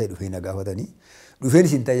dhaladhe waan ta'e dhufee na gaafatanii dhufeen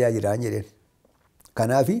isin tajaajilaa jedheen.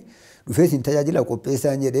 Kanaaf dhufee isin tajaajila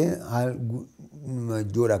qopheessaa jedhee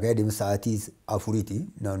joodhaa ka'ee adeemsa sa'aatii 4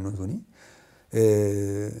 naannoon suni.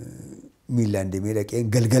 Miilaan deemee dhaqee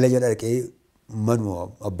galgala jala dhaqee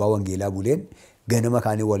manuma abbaa wangeelaa buleen ganama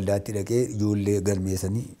kaanii waldaatti dhaqee ijoollee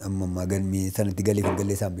galmeessanii amma galmee sanatti galee kan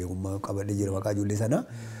gallee isaan beekummaa qabadhee jira maqaa ijoollee sanaa.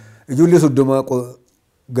 Ijoollee 30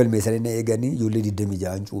 galmeessanii na eeganii ijoollee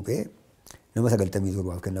 26 cuuphee nama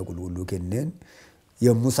 97 kennaa qulqulluu kenneen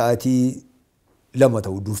yommuu sa'aatii 2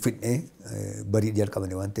 ta'u duuffidhee barii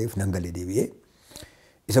jalqabane waan ta'eef nan galee deebi'ee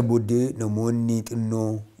isa booddee namoonni xinnoo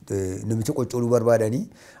namicha qoccooluu barbaadanii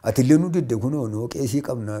atillee nu didde kunoo qeesii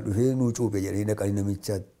qabna dhufee nu cuuphe jedhanii dhaqanii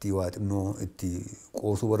namichatti waa xinnoo itti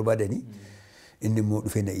qoosuu barbaadanii inni immoo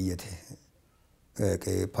dhufee na iyyate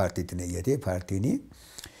paartiitti na iyyate paartiin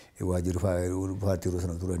waajjirri paartii yeroo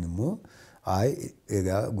sana turan immoo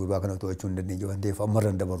egaa gurbaa kana to'achuu hin dandeenye waan ta'eef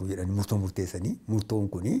ammarraan dabarru jedhanii murtoo murteessanii murtoon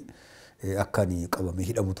kuni akkaan qabamee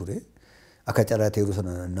hidhamu ture. Akka caraatee yeroo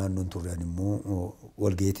sana naannoon turrean immoo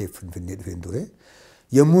walgeeteef finfinnee dhufeen ture.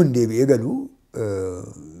 Yommuu hin deebi'ee galu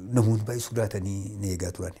namoonni baay'ee sodaatanii na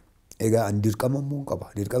eegaa turan. Egaa an dirqama immoo qaba.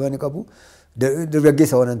 Dirqama ni qabu.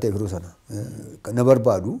 Dargaggeessa waan ta'eef yeroo sana na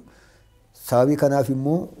barbaadu. Sababii kanaaf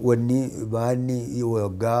immoo wanni baanni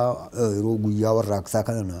waggaa yeroo guyyaa warraaqsaa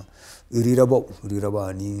kana hiriira ba'u. Hiriira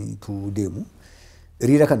ba'anii tuu deemu.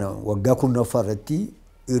 Hiriira kana waggaa 10ffaa irratti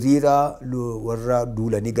hiriira warra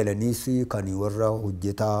duulanii galaniis kan warra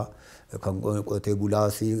hojjetaa kan qotee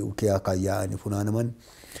bulaas kan yaa'anii funaanaman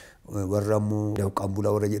warra immoo dafqaan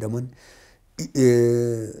bulaa warra jedhaman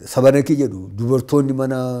sabana kee jedhu dubartoonni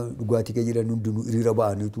mana dhugaatii kee jiran hundinuu hiriira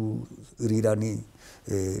ba'aniitu hiriiraan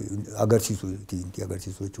agarsiisu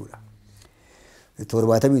jechuudha.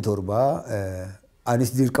 77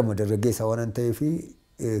 anis dirqama dargaggeessa waan ta'eef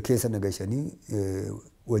keessa nagashanii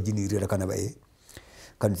wajjin hiriira kana ba'ee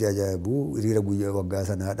kan si ajaa'ibu hiriira guyyaa waggaa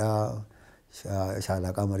sanaadhaa.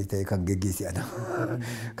 Shaalaqaa marii ta'e kan geggeesse ana.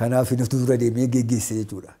 Kanaaf nuti dura deemee geggeesse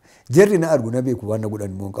jechuudha. Jarri na argu na beeku waan na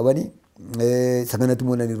godhan immoo qabanii saganatti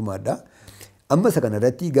immoo nan hirmaadha. Amma isa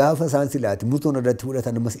kanarratti gaafa isaan silaati murtoon irratti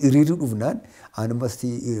fudhatan ammas hiriirri dhufnaan aan ammas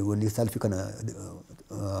wanni salfi kana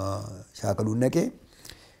shaakaluun naqee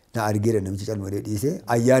na argeera namichi calmadee dhiisee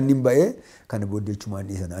ayyaanni hin ba'ee kana booddeechumaan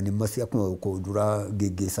dhiisan. Ani ammas akkuma duraa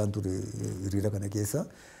geggeessaan ture hiriira kana keessa.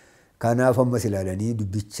 Kanaaf ammas ilaalanii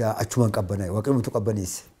dubbicha achumaan qabbanaa'e waaqayyoomtu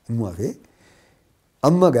qabbaneesse immoo hafee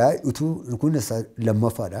amma gaa utuu kun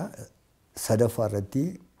lammaffaadha sadaffaa irratti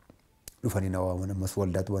dhufanii na waaman ammas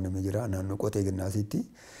waldaatu banamee jira naannoo qotee ginnaasitti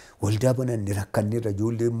waldaa bananne rakkanne irra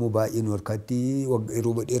ijoollee immoo baay'ee nu harkatti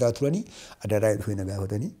yeroo dheeraa turanii adaraa dhufee na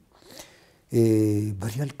gaafatanii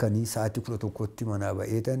barii halkanii sa'aatii 11tti manaa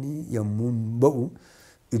ba'eetanii yommuu ba'u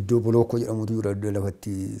iddoo bolookoo jedhamutu jira iddoo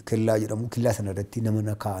lafatti kellaa jedhamu kellaa sana irratti nama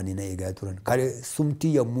na kaa'anii na eegaa turan.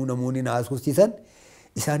 Sumtii yommuu namoonni na haasofsiisan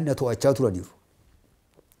isaan na to'achaa turaniiru.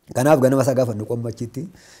 Kanaaf ganama isaa gaafannu qommachitti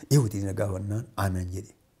dhihuutii na gaafannaan aanan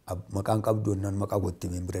jedhe. Maqaan qabdoonnaan maqaa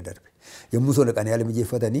gottimeen bira darbe. Yommuu soo dhaqanii haala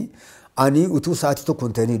mijeeffatanii ani utuu sa'aatii tokko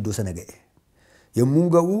hin ta'in iddoo sana ga'e. Yommuu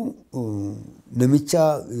ga'u namicha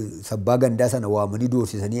sabbaa gandaa sana waamanii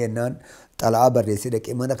doorsisanii yennaan xalaa barreessee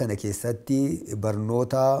dhaqee mana kana keessatti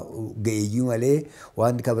barnoota ga'eeyyii malee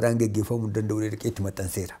waan kabiraan geggeeffamuu hin danda'u dhaqee itti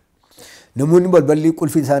maxxanseera. Namoonni balballi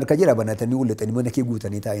qulfiin isaan akka jira banatanii mul'atanii mana kee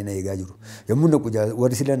guutanii taa'ee na eegaa jiru. Yommuu na qujaa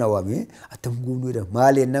warri sila na waamee attam guunuu jedhan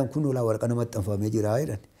maal yennaan kun olaa waraqaa maxxanfamee jira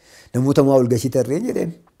jedhan. Namoota maa ol gashii tarreen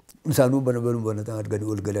jedheen isaanuu banatan arganii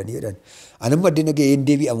ol galanii jedhan. Anamma addina ga'ee hin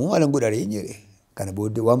deebi'amu maalan godharee jedhe. Kana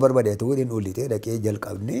booddee waan barbaade ta'uu hin oolite dhaqee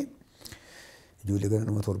jalqabne ijoollee gara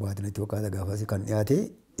nama 7 itti fakkaata gaafas kan dhiyaate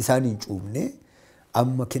isaan hin cuubne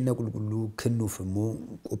amma kenna qulqulluu kennuuf immoo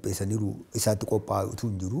qopheessaniiru isaatti qophaa'aa utuu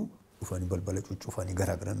hin jiru dhufanii balbala cuccufanii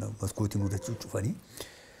garaa gara maskootii nuti cuccufanii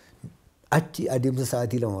achi adeemsa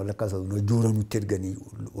sa'aatii 2 walakkaa isaa joora nutti erganii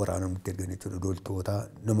waraana nutti erganii jechuudha loltoota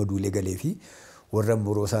nama duulee galee fi warra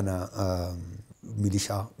moroo sana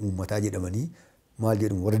milishaa uummataa jedhamanii maal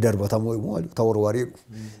jedhamu warra darbatamoo immoo ta'uu warwareedhu.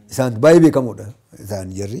 Isaan baay'ee beekamoodha.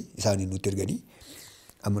 Isaan jarri isaanii nutti erganii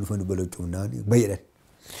amma dhufanii baloccuunaan baay'eedhaan.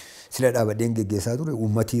 Sila dhaabadheen geggeessaa ture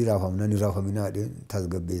uummatii raafamnaan hin raafaminaa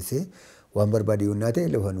tasgabbeessee waan barbaade yoo naate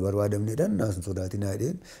lafan barbaadamneedhaan naasun sodaatinaa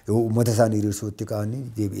jedheen yoo uummata isaanii hiriirsuutti ka'anii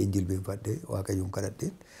deebi'een jilbeenfadhee waaqayyoon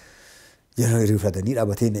kadhadheen jara hiriirfatanii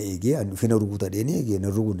dhaabatee na eegee fina rukutadheen eegee na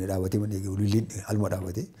rukunne dhaabatee man eegee ulilliin alma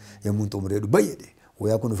dhaabatee yommuu xumuree dubbaa jedhe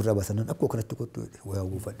wayaa kun ofirraa basanan akkoo kanatti kottu jedhe wayaa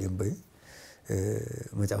buufadheen bahee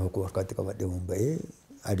macaafa koo harkaatti qabadhee waan bahee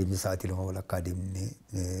adeemsa sa'aatii lama walakkaa adeemnee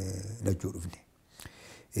lachuu dhufne.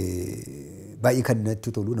 Baay'ee kan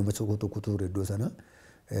natti tolu nama tokko ture iddoo sana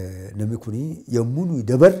namni kuni yommuu nuyi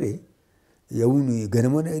dabarre yommuu nuyi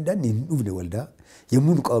ganama dhaan hin dhufne waldaa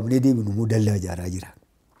yommuu nu qabamnee deebinu immoo dallaa ijaaraa jira.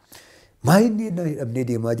 Maayinni ennaa hidhamnee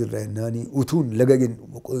deemaa jirra ennaani utuun laga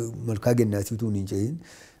malkaa gennaasii utuun hin ce'in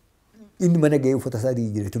inni mana ga'ee uffata isaa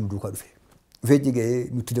diijireetti nu duukaa dhufe. Dhufeechi ga'ee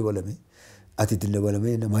nutti dabalame. Ati ittiin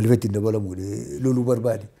dabalame maaliif ittiin dabalamu loluu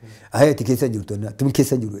barbaade. Ayyaa ati keessa jirtu ennaa tumi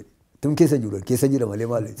keessa jiru. Tumi keessa jiru keessa jira malee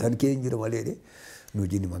maali isaan keessa jira malee nu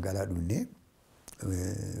wajjin magaalaa dhufnee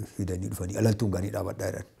fidanii dhufanii alaltuun gaanii dhaabadhaa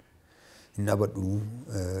jedhan. Inni dhaabadhu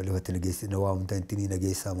lafatti nageessi na waamta ittiin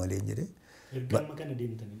nageessaa malee jedhee. Ergamma kana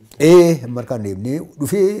deemtanii. Markaan deemnee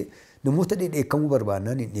dhufee namoota dheekkamuu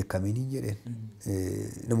barbaannaan hin dheekkamini jedheen.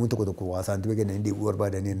 Namoota tokko waa saantima kennan deebi'uu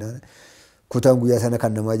barbaadan jennaan. Kutaan guyyaa sana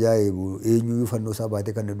kan nama ajaa'ibu eenyuyyuu fannoo isaa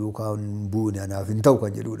baatee kan duukaa bu'uun anaaf hin ta'u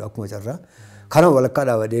kan jedhudha akkuma carraa. Kana walakkaa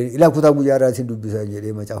dhaabadhee ilaa kutaa guyyaa irraa isin dubbisan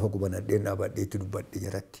jedhee macaafa qubannadheen dhaabadhee itti dubbadhe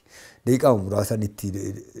jaratti. Daqiiqaa muraasan itti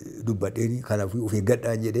dubbadheen kanaaf of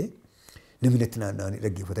eeggadhaan jedhee namni natti naanna'anii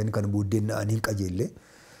dhaggeeffatanii kan booddeen na'anii hin qajeelle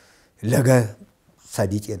laga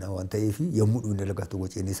sadii ceenaa waan ta'eef yommuu dhufne laga tokko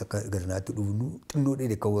ceenees akka garanaatti dhufnu xinnoo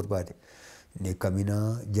dheekkamuu barbaade.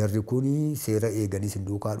 Dheekkaminaa jarri kun seera eeganii isin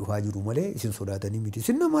duukaa dhufaa jiru malee isin sodaatanii miti.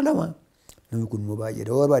 Isin nama lama namni kun immoo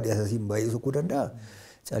baay'eedha. Barbaade asasiin baay'ee sokkuu danda'a.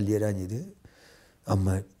 Calleedhaan jedhee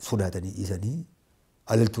amma sodaatanii dhiisanii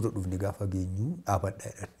alaltuudha dhufne gaafa geenyu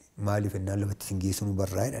dhaabadhaa jedhan. Maaliif ennaan lafatti isin geessinu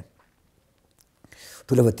barraa jedhan.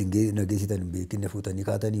 Tu lafatti hin nageessitan hin beekin fuutanii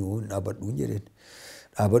kaatanii hoo hin dhaabadhuun jedheen.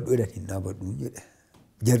 Dhaabadhu jedhan hin dhaabadhuun jedhe.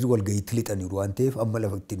 Jarri walgayiitti lixaniiru waan ta'eef amma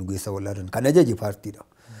lafatti nu geessa wallaalan kan ajaje paartiidha.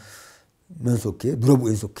 Nan sokkee dura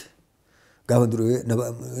bu'een sokkee. Gaafa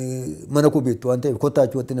dura mana koo beektu waan ta'eef kottaa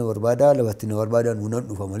achitti na barbaadaa lafatti na barbaadaa nuunan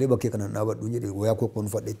dhufa malee bakkee kanaan dhaabadhuun jedhe wayaa kokkoon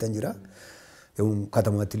uffadheettan jira. Yommuu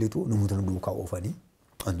katamaatti lixu namoota duukaa oofanii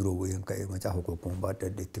an dura bu'een ka'ee macaafa kokkoon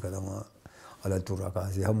baadhadheetti katamaa alaltuurraa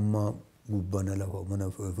kaasee hamma gubbana lafa mana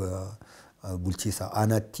bulchiisaa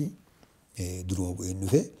aanaatti dura bu'een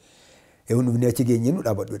dhufe. Yommuu dhufnee achi geenye nu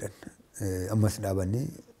dhaabadhu jedhan. Ammas dhaabannee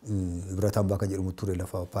birataan bakka jedhamu ture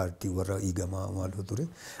lafa paartii warra eegamaa maal ture.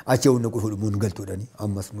 Achi yommuu naqu fudhamuun galtuudhani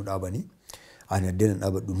ammas nu dhaabanii ani addeen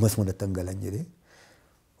dhaabadhu ammas manatti galan jedhee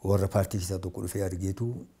warra paartii keessaa tokko dhufee argeetu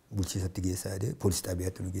bulchiisatti geessaa jedhee poolisii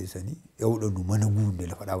xaabiyaatti nu geessanii yoo dhufnu mana guunne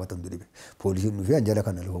lafa dhaabatan ture. Poolisiin dhufee anjala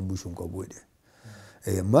kana lafa buusuun qabu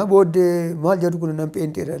jedhee. Ma booddee maal jedhu kun nan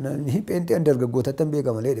peenteedha nan peenteen dargaggootatti hin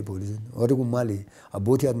beekama malee poolisiin. Warri kun maali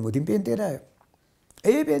abbootii haadhootiin peenteedha.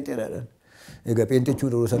 Peenteedha. Egaa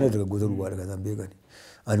peentechuun yeroo sana dargaggoota duwwaadha kan isaan beekani.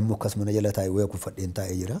 Ani immoo akkas mana jala taa'ee wayyaa kuffadheen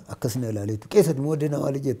taa'ee jira. Akkasuma ilaaleetu keessatti immoo deena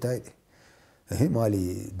maali jettaa jedhe. Maali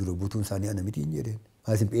dura buutuun isaanii ana miti hin jedheen.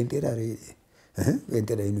 Maasin peenteedha ree.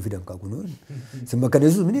 Peenteedha inni fidan kaa kunuun. Simma kana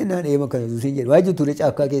yesuus mini naan eema kana yesuus hin jedhe. Waajji ture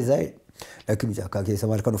caakkaa keessaa lakkinu caakkaa keessa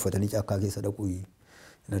maal kan uffatanii caakkaa keessa dhaquu hin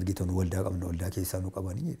argitan waldaa qabna waldaa keessaa nu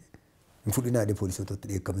qabanii jedhe. Hin fudhinaadhe poolisootatti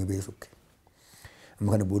dheekkamee ba'ee sokke.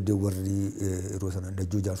 Amma kana booddee warri yeroo sana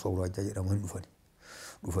dajjoo jaarsoo awuraajjaa jedhaman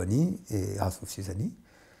dhufanii haasofsiisanii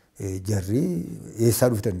jarri eessaa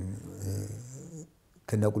dhuftan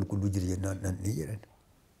kennaa qulqulluu jira jennaan dhandhee jedhan.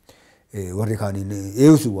 Warri kaaniin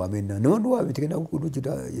eegusu waamennaan nama duwwaa miti kennaa qulqulluu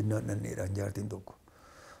jira jennaan dhandheedhaan jaartiin tokko.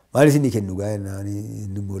 Maal isin kennu gaa jennaan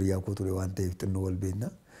inni moriyaa koo ture waan ta'eef xinnoo wal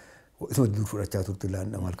beennaa. Isuma dur fudhachaa turte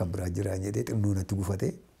laanna maal kan biraa jira jedhee xinnoo natti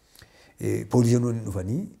gufate. Poolisoonni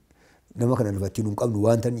dhufanii nama kana lafatti nuun qabnu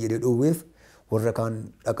waan tan jedhee dhoowweef warra kaan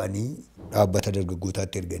dhaqanii dhaabbata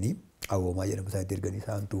dargaggootaatti erganii awwaamaa jedhama isaanitti erganii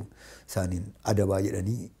isaantu isaaniin adabaa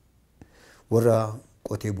jedhanii warra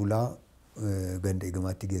qotee bulaa ganda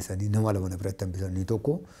eegamaatti geessanii nama lama biratti hambisanii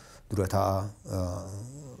tokko dura taa'aa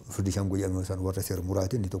firdi shangoo jedhamu isaan warra seera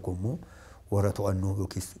muraati inni tokko immoo warra to'annoo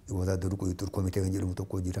yookiis wazaadaruu qoyittuu komitee kan jedhamu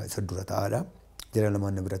tokko jira isa dura taa'aadha. Jara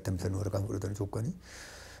lamaan na biratti hambisanii warra kaan fudhatanii sokkanii.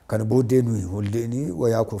 Kana booddee nuyi waldeeni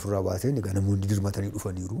wayaa koo ofirraa baasee namoonni dirmatanii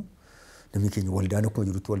dhufaniiru. Namni keenya waldaan akkuma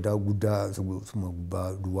jirutti waldaa guddaa suma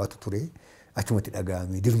gubbaa duwwaatu ture. Achumatti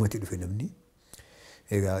dhaga'amee dirmatti dhufe namni.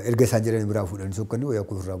 Egaa erga isaan jiran biraa fuudhanii sokkanii wayaa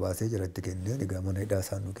koo ofirraa baasee jaratti kennee egaa mana hidhaa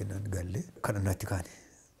isaan nu kennan galle. Kan annaatti kaane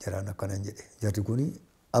jaraan akkanaan jedhe. Jarri kuni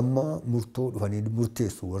amma murtoo dhufanii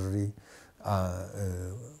murteessu warri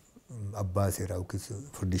abbaa seeraa yookiis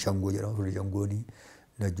firdi shangoo jedhama. Firdi shangooni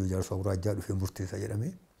najjoo jaarsoo awuraajjaa dhufee murteessa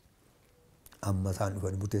jedhame. Amma isaan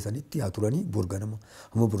dhufanii murteessanitti haa turanii borganama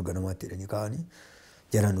amma borganamaatti jedhanii kaa'anii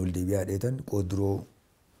jaraan ol deebi'aa dheetan qoodroo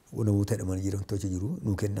namoota hidhamanii jiran tochi jiru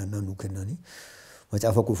nuu kennanii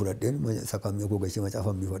macaafa koo fudhadheen sakaamii koo gashee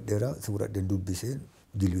macaafa mbifadheera si fudhadheen dubbisee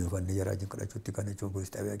jilbeenfannee jaraa jin kadhachuutti kana jechuun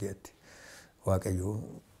poolis xaabiyaa keessatti waaqayyoo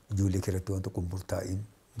ijoollee keessatti waan tokko murtaa'iin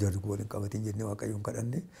jarri koo waliin qabatiin jennee waaqayyoon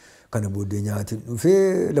kadhanne kana booddee nyaatiin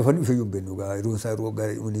dhufee lafa dhufee yoo hin beeknu gaa yeroo isaa yeroo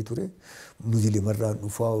gaarii ture musliimarraa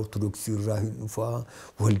dhufaa ortodoksii irraa hin dhufaa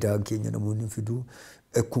waldaan keenya namoonni fidu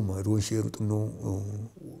akkuma yeroo ishee xinnoo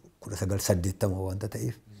 1980 wanta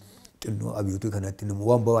ta'eef xinnoo abiyyoota kanatti nama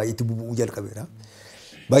waan baay'eetti bubu'uu jalqabeera.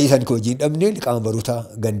 Baay'ee isaanii kan hojii hin dhabne qaama barootaa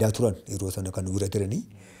gandaa turan yeroo sana kan bira turanii.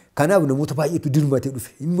 Kanaaf namoota baay'eetu dirmatee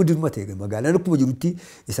dhufe immoo dirmatee magaalaan akkuma jirutti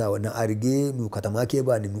isaa na argee nu katamaa kee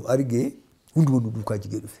baane nu argee hunduma nu duukaa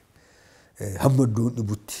jigee dhufe. Hamma iddoon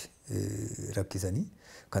dhibutti rakkisanii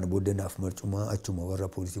kana booddee naaf marcumaa achuma warra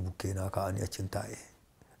poolisii bukkeenaa kaa'anii achiin taa'e.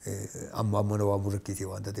 Amma na waan murakkisee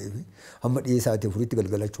wanta ta'eef hamma dhiyee sa'aatii afuritti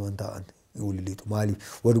galgalachuu waan ta'an waliiliitu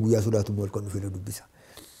maaliif warri guyyaa sodaatu wal kan dhufee na dubbisa.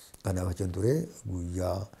 Kanaaf achiin ture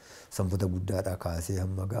guyyaa sanbata guddaadhaa kaasee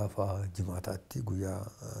hamma gaafa jimaataatti guyyaa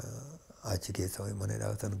achi keessa mana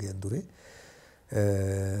dhaabatan ga'an ture.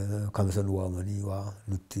 Kamisa nu waamanii waa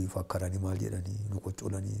nutti fakkaranii maal jedhanii nu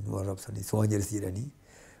qoccolanii nu arrabsanii waan jedhas jedhanii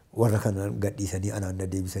warra kana gadhiisanii anaan na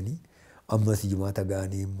deebisanii ammas jimaata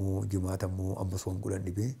ga'anii immoo jimaata immoo ammas waan godhan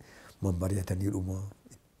dhibee mammari'atanii dhuma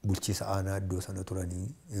bulchiisa aanaa iddoo sana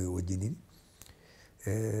turanii wajjiniin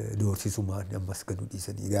doorsisumaan ammas gadu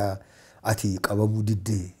dhiisanii egaa ati qabamuu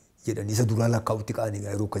diddee jedhanii isa duraa lakkaa'utti ka'anii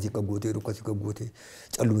yeroo akkasii qaggoote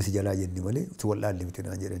calluma si jalaa jenne malee si wal'aalle miti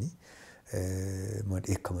naan jedhanii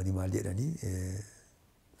madheekkamanii maal jedhanii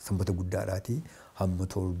sanbata guddaadhaati hamma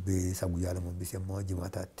torbee isa guyyaa lama bisee ammoo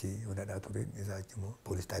jimaataatti onadhaa ture isaa immoo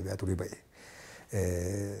poolis xaabiyaa ture ba'e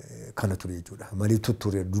kana ture jechuudha malee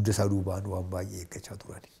tutture dugda isaa duubaan waan baay'ee eeggachaa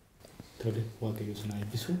turani. Tole waaqayyo sana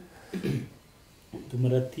eebbisu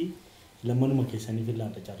dhumarratti lammanuma keessaniif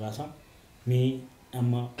ilaalcha carraasaa mee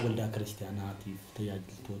amma waldaa kiristaanaatiif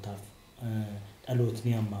tajaajiltootaaf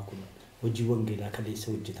dhalootni ammaa kun hojii wangeelaa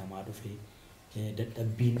kaleessa hojjetamaa dhufe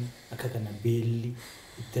dadhabbiin akka kana beelli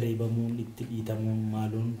itti reebamuun itti dhiitamuun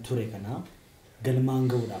maaloon ture kana galmaan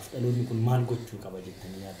ga'uudhaaf dhaloonni kun maal gochuu qaba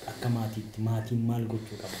jettanii yaaddu akka maatiitti maatiin maal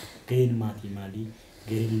gochuu qaba gaheen maatii maalii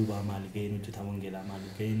gaheen lubaa maali gaheen hojjetaa wangeelaa maali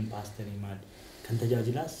gaheen paasterii maali kan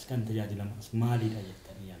tajaajilaas kan tajaajilamas maalidha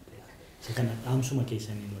jettanii yaaddu isa kana dhaamsuma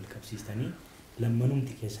keessaniin wal qabsiistanii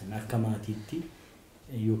lammanumti keessan akka maatiitti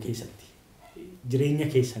yoo keessatti jireenya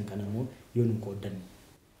keessan kan ammoo yoo nu qooddanne.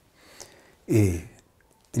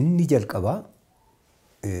 Inni jalqabaa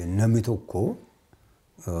namni tokko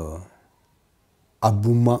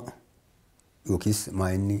abbummaa yookiis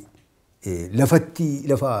maa'inni lafa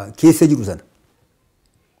keessa jiru sana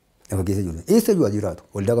lafa keessa jiru sana eessa yoo jiraatu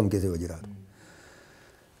waldaa kam keessa yoo jiraatu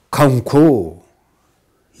kan koo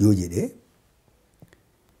yoo jedhee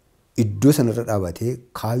iddoo sanarra dhaabatee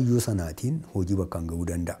kaayyoo sanaatiin hojii bakkaan ga'uu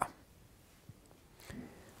danda'a.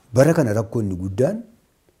 Bara kana rakkoonni guddaan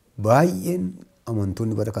baay'een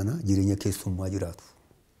amantoonni bara kana jireenya keessummaa jiraatu.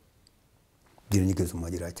 Jireenya keessummaa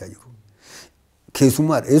jiraachaa jiru.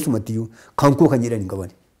 Keessummaadha eessumatti iyyuu kan koo kan jedhan hin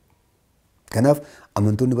qaban. Kanaaf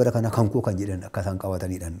amantoonni bara kana kan koo kan jedhan akka isaan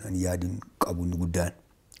qabatanidhaan yaadiin qabuun guddaan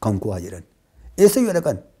kan koo haa jedhan. Eessa yoo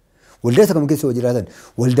dhaqan waldaa isa kam keessa yoo jiraatan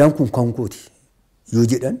waldaan kun kan kooti yoo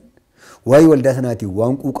jedhan waa'ee waldaa sanaatiin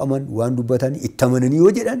waan quuqaman waan dubbatan itti amananii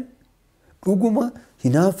yoo jedhan dhuguma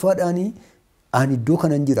hinaaffaadhaanii ani iddoo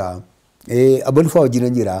kanan jira abalfaa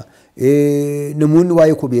wajjinan jira namoonni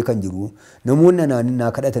waa'ee koo beekan jiru namoonni anaan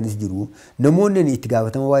naa kadhatanis jiru namoonni itti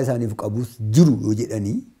gaafatama waa'ee isaaniif qabus jiru yoo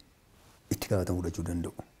jedhanii itti gaafatama fudhachuu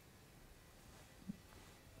danda'u.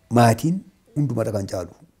 Maatiin hundumarra kan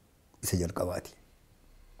caalu isa jalqabaati.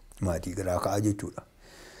 Maatii garaa ka'aa jechuudha.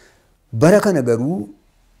 Bara kana garuu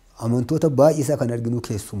amantoota baay'ee isaa kan arginu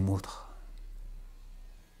keessummoota.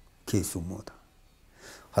 Keessummoota.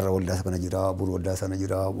 Har'a waldaa kana jira, buru waldaa sana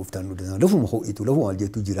jira, gooftaan waldaa sana lafuma ho'itu, lafuma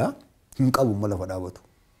aljeetu jira, hin qabu amma lafa dhaabatu.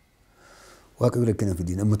 Waaqayyo rakkina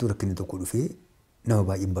fidii namatu rakkinni tokko dhufee nama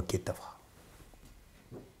baay'een bakkeetti hafa.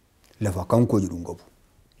 Lafa kan koo jedhu hin qabu.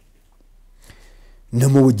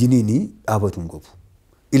 Nama wajjiniin dhaabatu hin qabu.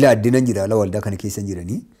 Ila addeenan jira, la waldaa kana keessa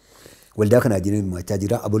jiranii, waldaa kana ajjineen maachaa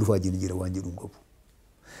jira, abalufaa ajjineen jira waan jedhu hin qabu.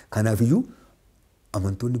 Kanaafiyyuu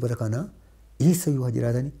amantoonni bara kanaa eessa yoo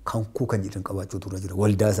jiraatanii kan koo kan jedhan qabaachuu turre jira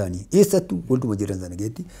waldaa isaanii eessattuu walduma jedhan sana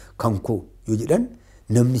geetti kan koo yoo jedhan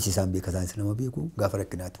namni isaan beeka isaanis nama beeku gaafa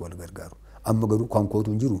rakkinaatti wal gargaaru amma garuu kan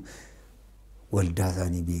kootu hin jiru waldaa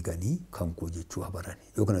isaanii beekanii kan koo jechuu habaran.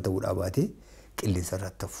 Yoo kana ta'uudhaa baate qilleensa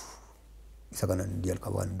irratti hafu. Isa kana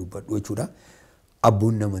jalqabaan dubbadhu jechuudha.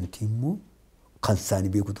 Abboonni amantii immoo kan isaanii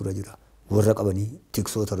beeku tura jira. Warra qabanii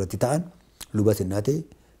tiksoota irratti ta'an luba sinnaa ta'e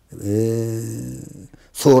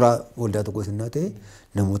soora waldaa tokko sinnaa ta'e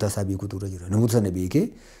namoota isaa beeku tura jira. Namoota sana beekee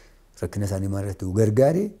rakkina isaanii maal irratti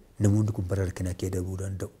gargaaree namoonni kun bara rakkina kee darbuu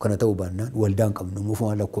danda'u. Kana ta'uu baannaan waldaan qabnu immoo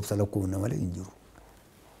ofuma lakkoofsa lakkoofna malee hin jiru.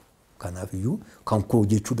 Kanaaf iyyuu kan koo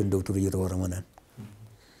jechuu danda'u ture jira warra manaan.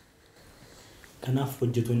 Kanaaf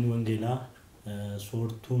hojjettoonni wangeelaa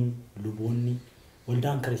soortuun luboonni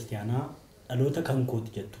waldaan kiristaanaa dhaloota kan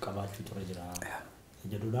kooti jettu qabaachuu ture jira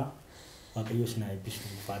jedhudha. Waaqayyo isin haa eebbisu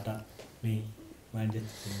faadaa mee maal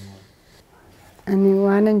jettu? Ani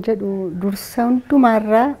waanan jedhu dursa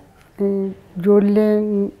hundumaarraa ijoolleen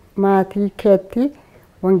maatii keetti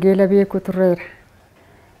wangeela beeku tureera.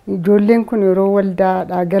 Ijoolleen kun yeroo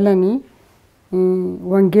waldaadhaa galanii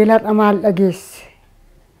wangeela har'a maal dhageesse?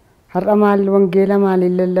 Har'a maal wangeela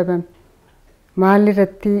maaliin lallabame? Maal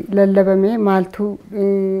irratti lallabame? Maaltu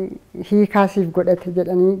hiikaasiif godhate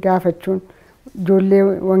jedhanii gaafachuun ijoollee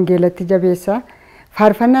wangeelatti jabeessaa.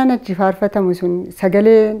 Faarfannaan achi faarfatamu sun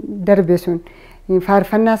sagalee darbe sun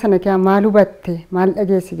faarfannaa sana keessaa maal hubatte? Maal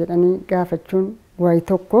dhageesse jedhanii gaafachuun wayi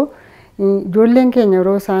tokko. Ijoolleen keenya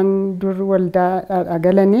yeroo isaan dur waldaadhaa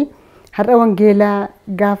galanii har'a wangeelaa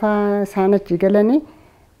gaafa isaan achi galanii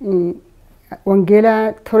wangeelaa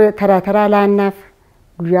taraa taraa laannaaf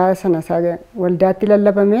guyyaa sana waldaatti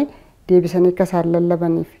lallabame deebisanii akka isaan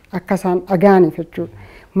lallabaniif akka isaan dhaga'aniif jechuudha.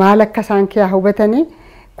 Maal akka isaan keessaa hubatanii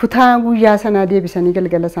kutaa guyyaa sanaa deebisanii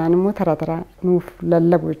galgala isaan immoo taraa taraa nuuf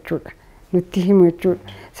lallabu jechuudha. Nutti himu jechuudha.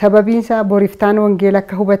 Sababiin isaa boriftaan wangeela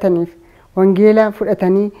akka hubataniif wangeela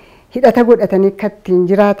fudhatanii hidhata godhatanii akka ittiin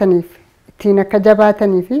jiraataniif ittiin akka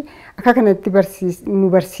jabaatanii fi akka kanatti nu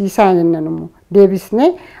barsiisaa jennan immoo deebisnee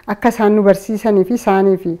akka isaan nu barsiisanii fi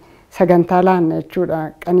isaanii fi sagantaa laanna jechuudha.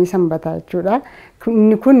 Qanii sanbataa jechuudha.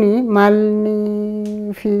 Inni kun maal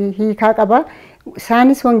hiikaa qaba?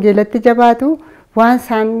 Isaanis wangeelatti jabaatu waan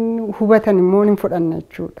isaan hubatan immoo hin fudhanna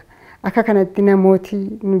jechuudha. Akka kanatti namooti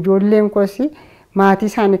nu ijoolleen koos maatii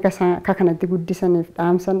isaanii akka kanatti guddisaniif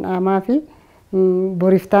dhaamsan dhaamaa fi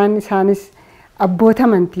boriftaan isaanis abboota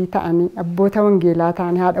amantii ta'anii abboota wangeelaa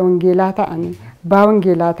ta'anii haadha wangeelaa ta'anii abbaa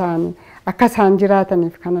wangeelaa ta'anii akka isaan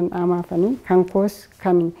jiraataniif kanan dhaamaafanii kan koos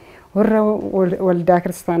kan warra waldaa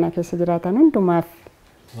kiristaanaa keessa jiraatan hundumaaf.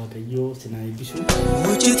 Waaqayyo isin haa eebbisu.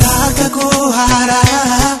 Hojjetaa kakuu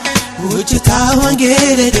haaraa hojjetaa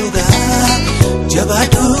wangeela dhugaa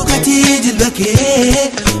jabaaduu gatii jilba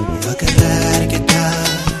kee fakkataa argataa.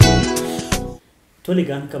 Tole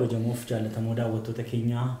egaan kabajamuuf jaallatamoo daawwattoota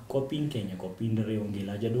keenyaa qophiin keenya qophiin dirree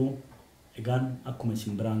wangeelaa jedhu egaan akkuma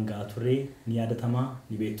isin biraan gahaa turre ni yaadatamaa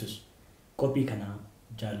ni beektus. Qophii kana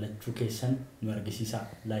jaallachuu keessan nu argisiisaa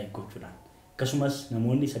laayik gochuudhaan akkasumas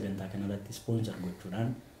namoonni sagantaa kana irratti ispoonsar gochuudhaan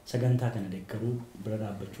sagantaa kana deeggaruu bira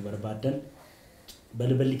dhaabbachuu barbaadan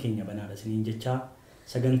balballi keenya banaadha isiniin jechaa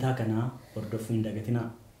sagantaa kana hordofuu hin dagatinaa.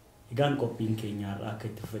 Egaan qophiin keenya har'a akka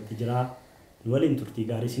itti fufetti jira nu waliin turtii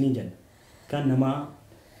gaarii isiniin jenna. Kan nama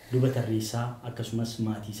Luba Tarreessaa akkasumas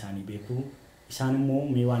maatii isaanii beeku isaan immoo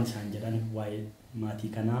mee waan isaan jedhan waa'ee maatii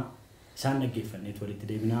kanaa isaan dhaggeeffanneet walitti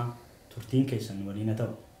deebinaa turtiin keessan waliin haa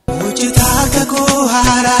ta'u. Hojjetaa kakuu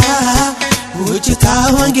haaraa hojjetaa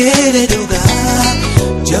wangeela dhugaa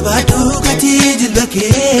jabaaduu gatii jilba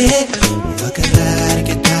kee fakkataa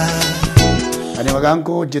argataa. Ani maqaan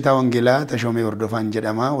koo hojjetaa wangeelaa Tashoomee Hordofaan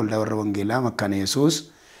jedhama. Waldaa warra wangeelaa Makkaana Yesuus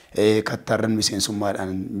kattarran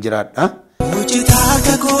miseensummaadhaan jiraadha. Hojjetaa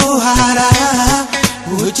kakuu haaraa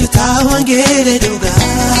hojjetaa wangeela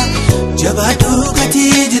dhugaa jabaaduu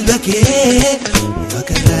gatii jilba kee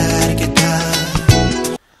fakkataa argataa.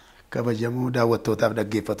 Kabajamoo daawwattootaaf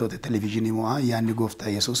dhaggeeffattoota televezyiinii mo'aa yaadni gooftaa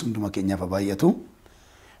Yesuus hunduma keenyaaf baay'atu.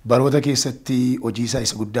 Baroota keessatti hojii isaa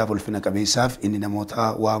isa guddaaf ulfina qabeessaaf inni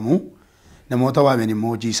namoota waamu. Namoota waamen immoo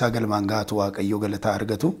hojii isaa galmaan gaatu Waaqayyoo galataa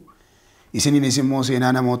argatu. Isiniinis immoo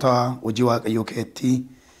seenaa namoota hojii Waaqayyoo keessatti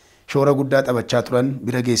shoora guddaa taphachaa turan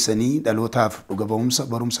bira geessanii dhalootaaf dhuga ba'umsa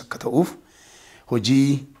barumsa akka ta'uuf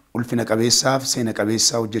hojii ulfina qabeessaaf seena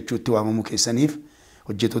qabeessaa hojjechuutti waamamuu keessaniif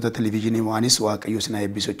hojjettoota televezyiinii mo'aanis Waaqayyo isin haa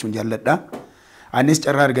eebbisu jechuun jaalladha. Anis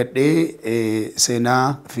carraa argadhee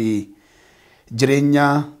seenaa fi jireenya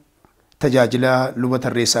tajaajila Luba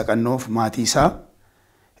Tarreessaa Qannoof maatii isaa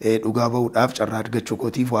dhugaa ba'uudhaaf carraa argachuu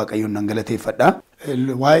kootiif Waaqayyoon nan galateeffadha.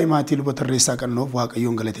 Waa'ee maatii Luba Tarreessaa Qannoof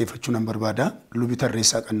Waaqayyoon galateeffachuu nan barbaada. Lubi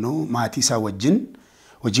Tarreessaa Qannoo maatii isaa wajjin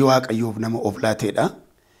hojii Waaqayyoof nama of laateedha.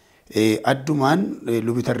 Addumaan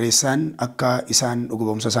Lubi Tarreessaan akka isaan dhuga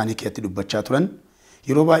ba'umsa isaanii keessatti dubbachaa turan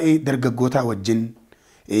yeroo baay'ee dargaggoota wajjin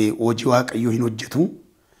hojii waaqayyoo hin hojjetu.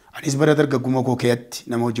 Anis bara dargaggummaa koo keessatti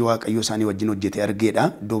nama hojii waaqayyoo isaanii wajjin hojjete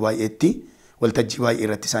argeedha. Iddoo baay'eetti waltajjii baay'ee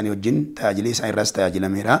irratti isaanii wajjin tajaajilee isaan irraas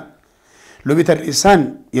tajaajilameera. Lubi Tarreessaan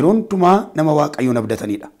yeroo hundumaa nama waaqayyoon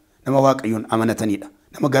abdatanidha. Nama waaqayyoon amanatanidha.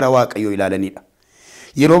 Nama gara waaqayyoo ilaalanidha.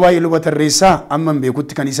 Yeroo baay'ee Luba Tarreessaa amma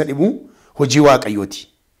beekutti kan isa dhibu hojii waaqayyooti.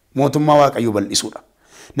 Mootummaa waaqayyoo bal'isuudha.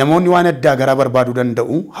 Namoonni waan addaa garaa barbaaduu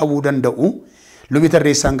danda'u, hawwuu danda'u. Lubi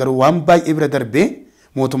Tarreessaan garuu waan baay'ee bira darbee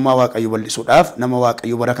mootummaa waaqayyoo bal'isuudhaaf nama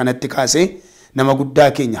waaqayyoo bara kanatti kaasee nama guddaa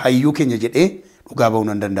keenya hayyuu keenya jedhee dhugaa ba'uu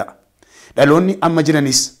nan danda'a. Dhaloonni amma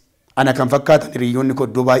jiranis ana kan fakkaatan hiriyoonni koo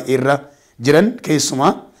iddoo baay'ee irra jiran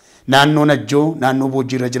keessumaa naannoo Najjoo naannoo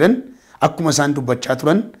Boojjii irra jiran akkuma isaan dubbachaa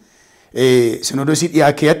turan sinodosii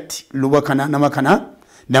dhiyaa keessatti luba kana nama kana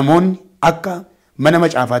namoonni akka mana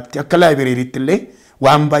macaafaatti akka laayibireeriitti illee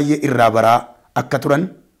waan baay'ee irraa baraa akka turan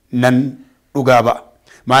nan dhugaa ba'a.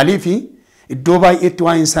 Maaliifi iddoo baay'eetti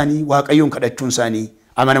waan isaanii waaqayyoon kadhachuun isaanii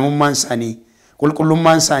amanamummaan isaanii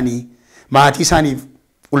qulqullummaan isaanii maatii isaaniif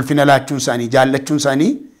ulfina laachuun isaanii jaallachuun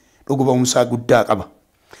isaanii dhuga ba'umsaa guddaa qaba.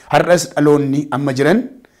 Har'as dhaloonni amma jiran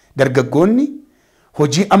dargaggoonni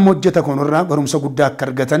hojii amma hojjeta kanarraa barumsa guddaa akka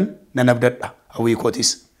argatan nan abdadha hawwii kootis.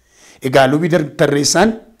 Egaa Lubi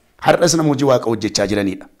Tarreessaan har'as nama hojii waaqa hojjechaa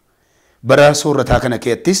jiranidha. Bara soorataa kana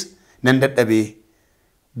keessattis nan dadhabee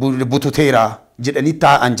bututeeraa jedhanii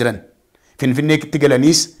taa'an jiran. Finfinneetti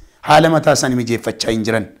galaniis haala mataa isaanii mijeeffachaa hin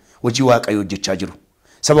jiran hojii waaqayyoo hojjechaa jiru.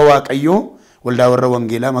 Saba waaqayyoo waldaa warra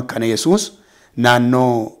wangeelaa makkaana Yesuus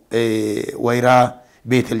naannoo Wayiraa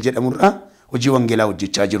Beetel jedhamurraa hojii wangeelaa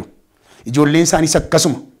hojjechaa jiru. Ijoolleen isaaniis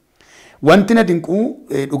akkasuma. Wanti na dinquu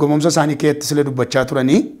dhugamumsa isaanii keessatti sila dubbachaa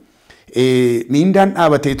turanii miindaan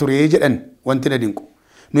dhaabatee ture jedhan wanti na dinqu.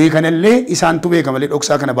 Nuyi kanallee isaantu beeka malee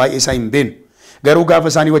dhoksaa kana baay'ee isaa hin beenu. Garuu gaafa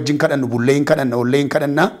isaanii wajjin kadhannu bullee hin kadhanna ollee hin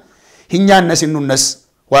kadhanna hin nyaannas hin dhunnas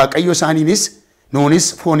waaqayyo isaaniinis nuunis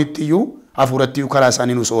foonittiyuu hafuurattiyuu karaa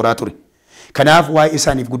isaanii nu sooraa ture. Kanaaf waa'ee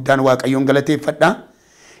isaaniif guddaan waaqayyoon galateeffadha.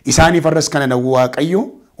 Isaaniif har'as kana nawwu waaqayyo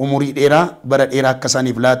umurii dheeraa bara dheeraa akka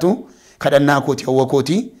isaaniif laatu kadhannaa kooti hawwa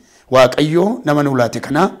kooti waaqayyo nama nu laate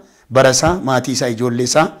kana barasaa maatii isaa ijoollee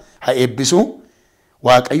isaa haa eebbisu.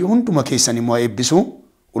 Waaqayyo hunduma keessan immoo haa eebbisu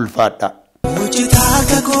ulfaadha. Hojjetaa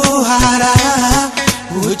kakuu haaraa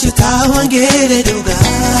hojjetaa wangeela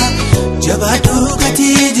dhugaa jabaaduu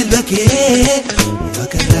gatii jilba kee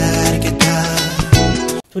fakkataa argataa.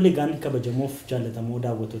 Tole gaan kabajamuuf jaallatamoo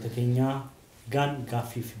daawwattoota keenyaa gaan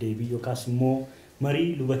gaaffiif deebii yookaas immoo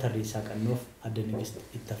marii Luba Tarreessaa Qannoof adda nagist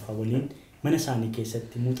ittafaa waliin mana isaanii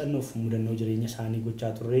keessatti muuxannoof mudannoo jireenya isaanii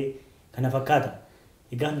gochaa turre kana fakkaata.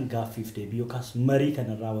 Egaan gaaffiif deebii yookaas marii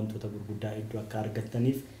kanarraa wantoota gurguddaa hedduu akka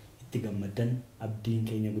argattaniif itti gammaddan abdiin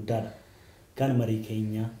keenya guddaadha. Gaan marii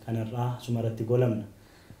keenya kanarraa sumaratti golamna.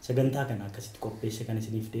 Sagantaa kana akkasitti qopheesse kan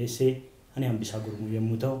isiniif dhiyeesse ani Hambisaa Gurmuu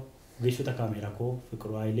yommuu ta'u ogeessota kaameeraa koo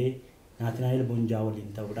Fiqiruu Hayilee Naatinaayil Bonjaa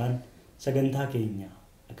waliin ta'uudhaan sagantaa keenya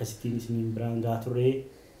akkasittiin isiniin biraan gaa turre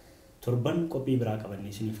torban qophii biraa qabannee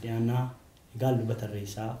isiniif dhiyaannaa. Egaan Luba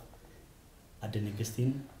Tarreessaa adda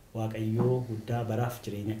nagistiin waaqayyoo guddaa baraaf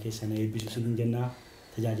jireenya keessan eebbisu isin jenna.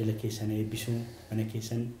 Tajaajila keessan eebbisu mana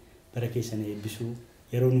keessan bara keessan eebbisu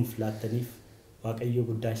yeroo nuuf laattaniif waaqayyoo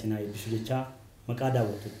guddaa isin eebbisu jecha maqaa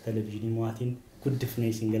daawwattoota televezyiinii mo'aatiin guddifnee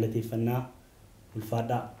isin galateeffannaa.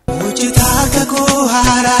 Ulfaadhaa. Hojjetaa kakuu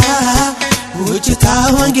haaraa hojjetaa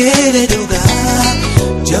wangeela dhugaa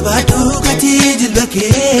jabaaduu gatii jilba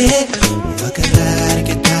kee fakkataa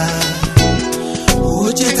argataa.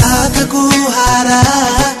 Hojjetaa kakuu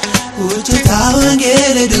haaraa hojjetaa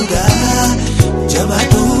wangeela dhugaa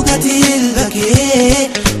jabaaduu gatii